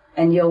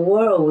 And your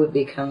world will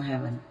become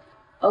heaven.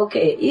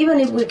 Okay, even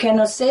if we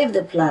cannot save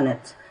the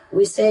planet,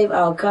 we save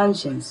our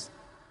conscience.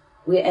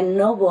 We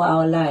ennoble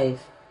our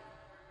life.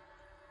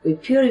 We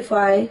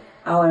purify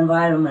our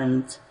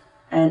environment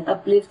and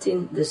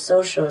uplifting the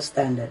social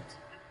standard.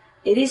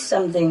 It is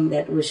something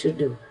that we should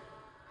do.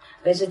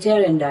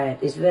 Vegetarian diet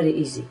is very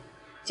easy.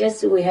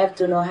 Just we have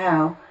to know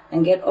how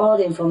and get all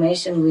the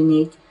information we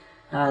need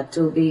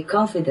to be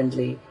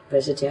confidently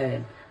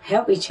vegetarian.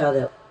 Help each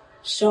other.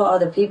 Show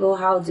other people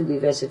how to be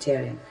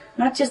vegetarian.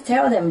 Not just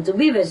tell them to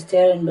be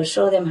vegetarian, but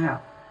show them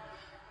how.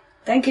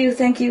 Thank you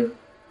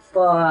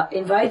for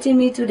inviting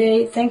me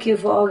today. Thank you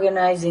for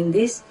organizing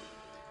this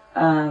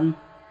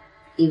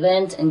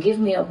event and give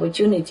me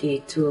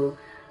opportunity to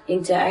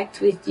interact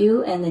with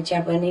you and the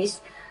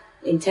Japanese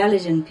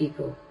intelligent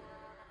people.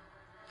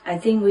 I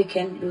think we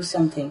can do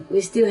something.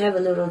 We still have a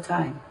little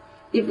time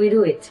if we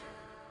do it.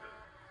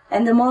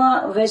 And the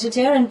more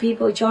vegetarian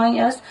people join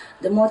us,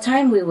 the more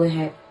time we will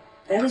have.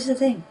 That is the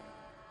thing.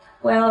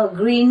 Well,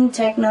 green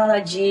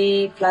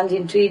technology,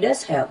 planting tree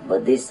does help,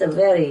 but this is a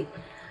very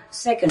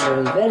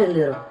secondary, very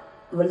little.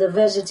 With the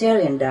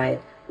vegetarian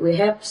diet, we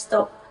have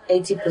stopped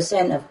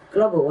 80% of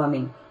global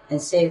warming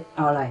and saved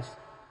our life.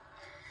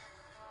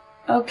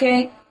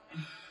 Okay,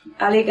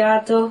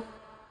 arigato.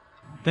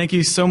 Thank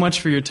you so much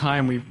for your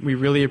time. We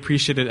really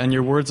appreciate it, and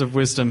your words of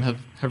wisdom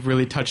have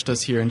really touched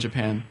us here in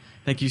Japan.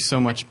 Thank you so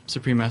much,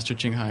 Supreme Master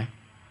Ching Hai.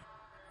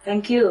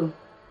 Thank you.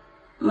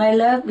 My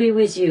love be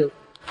with you.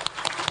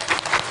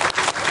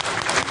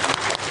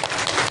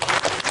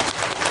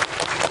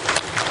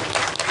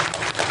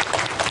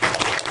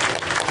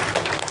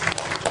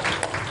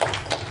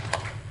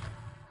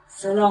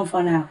 So long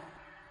for now.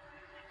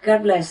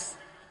 God bless.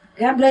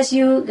 God bless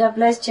you. God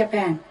bless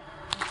Japan.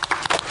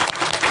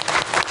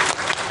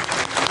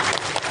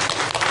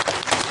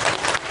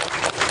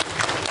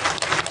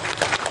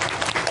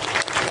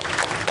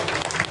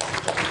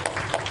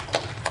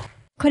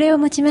これを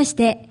もちまし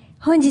て、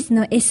本日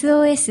の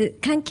SOS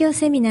環境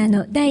セミナー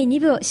の第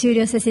2部を終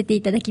了させて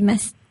いただきま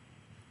す。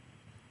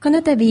こ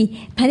の度、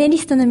パネリ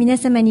ストの皆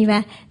様に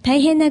は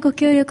大変なご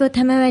協力を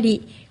賜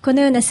り、こ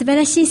のような素晴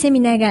らしいセミ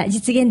ナーが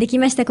実現でき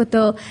ましたこ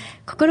とを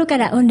心か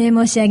ら御礼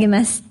申し上げ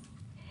ます。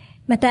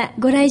また、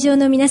ご来場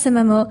の皆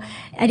様も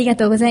ありが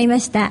とうございま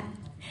した。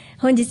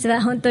本日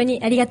は本当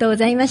にありがとうご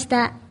ざいまし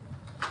た。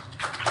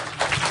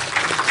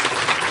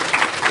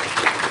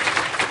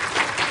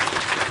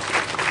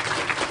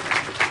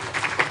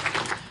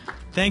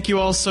Thank you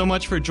all so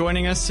much for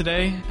joining us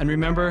today. And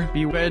remember,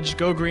 be wedge,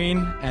 go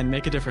green, and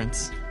make a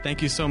difference.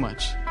 Thank you so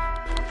much.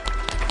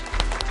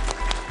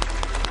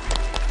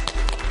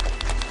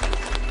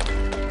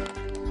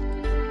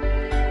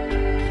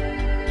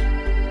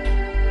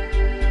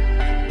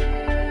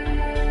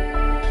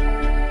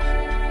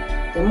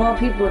 The more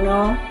people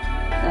know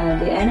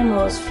the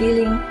animals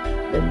feeling,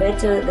 the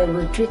better they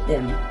will treat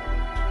them.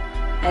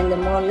 And the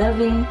more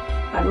loving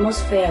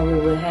atmosphere we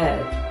will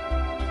have.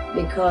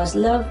 Because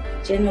love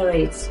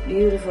generates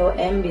beautiful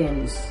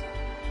ambience,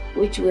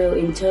 which will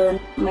in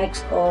turn make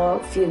all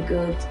feel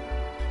good,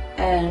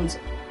 and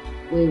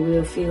we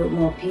will feel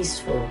more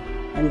peaceful,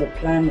 and the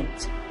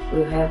planet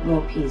will have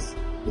more peace.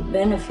 It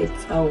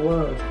benefits our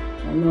world,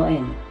 no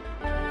end.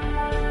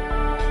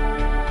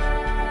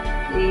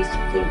 The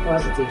Please think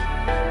positive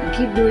and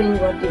keep doing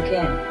what you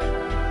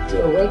can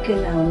to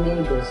awaken our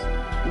neighbors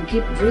and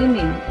keep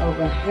dreaming of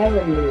a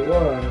heavenly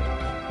world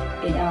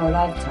in our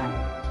lifetime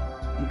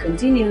and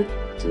continue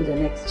to the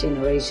next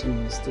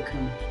generations to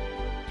come.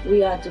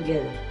 We are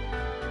together.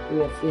 We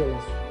are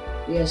fearless.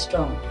 We are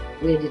strong.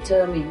 We are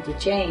determined to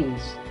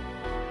change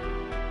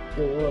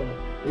the world.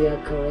 We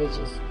are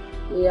courageous.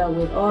 We are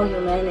with all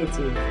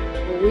humanity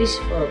who wish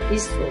for a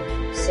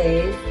peaceful,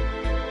 safe,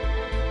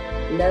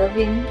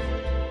 loving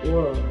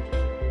world,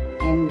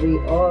 and we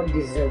all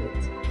deserve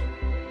it.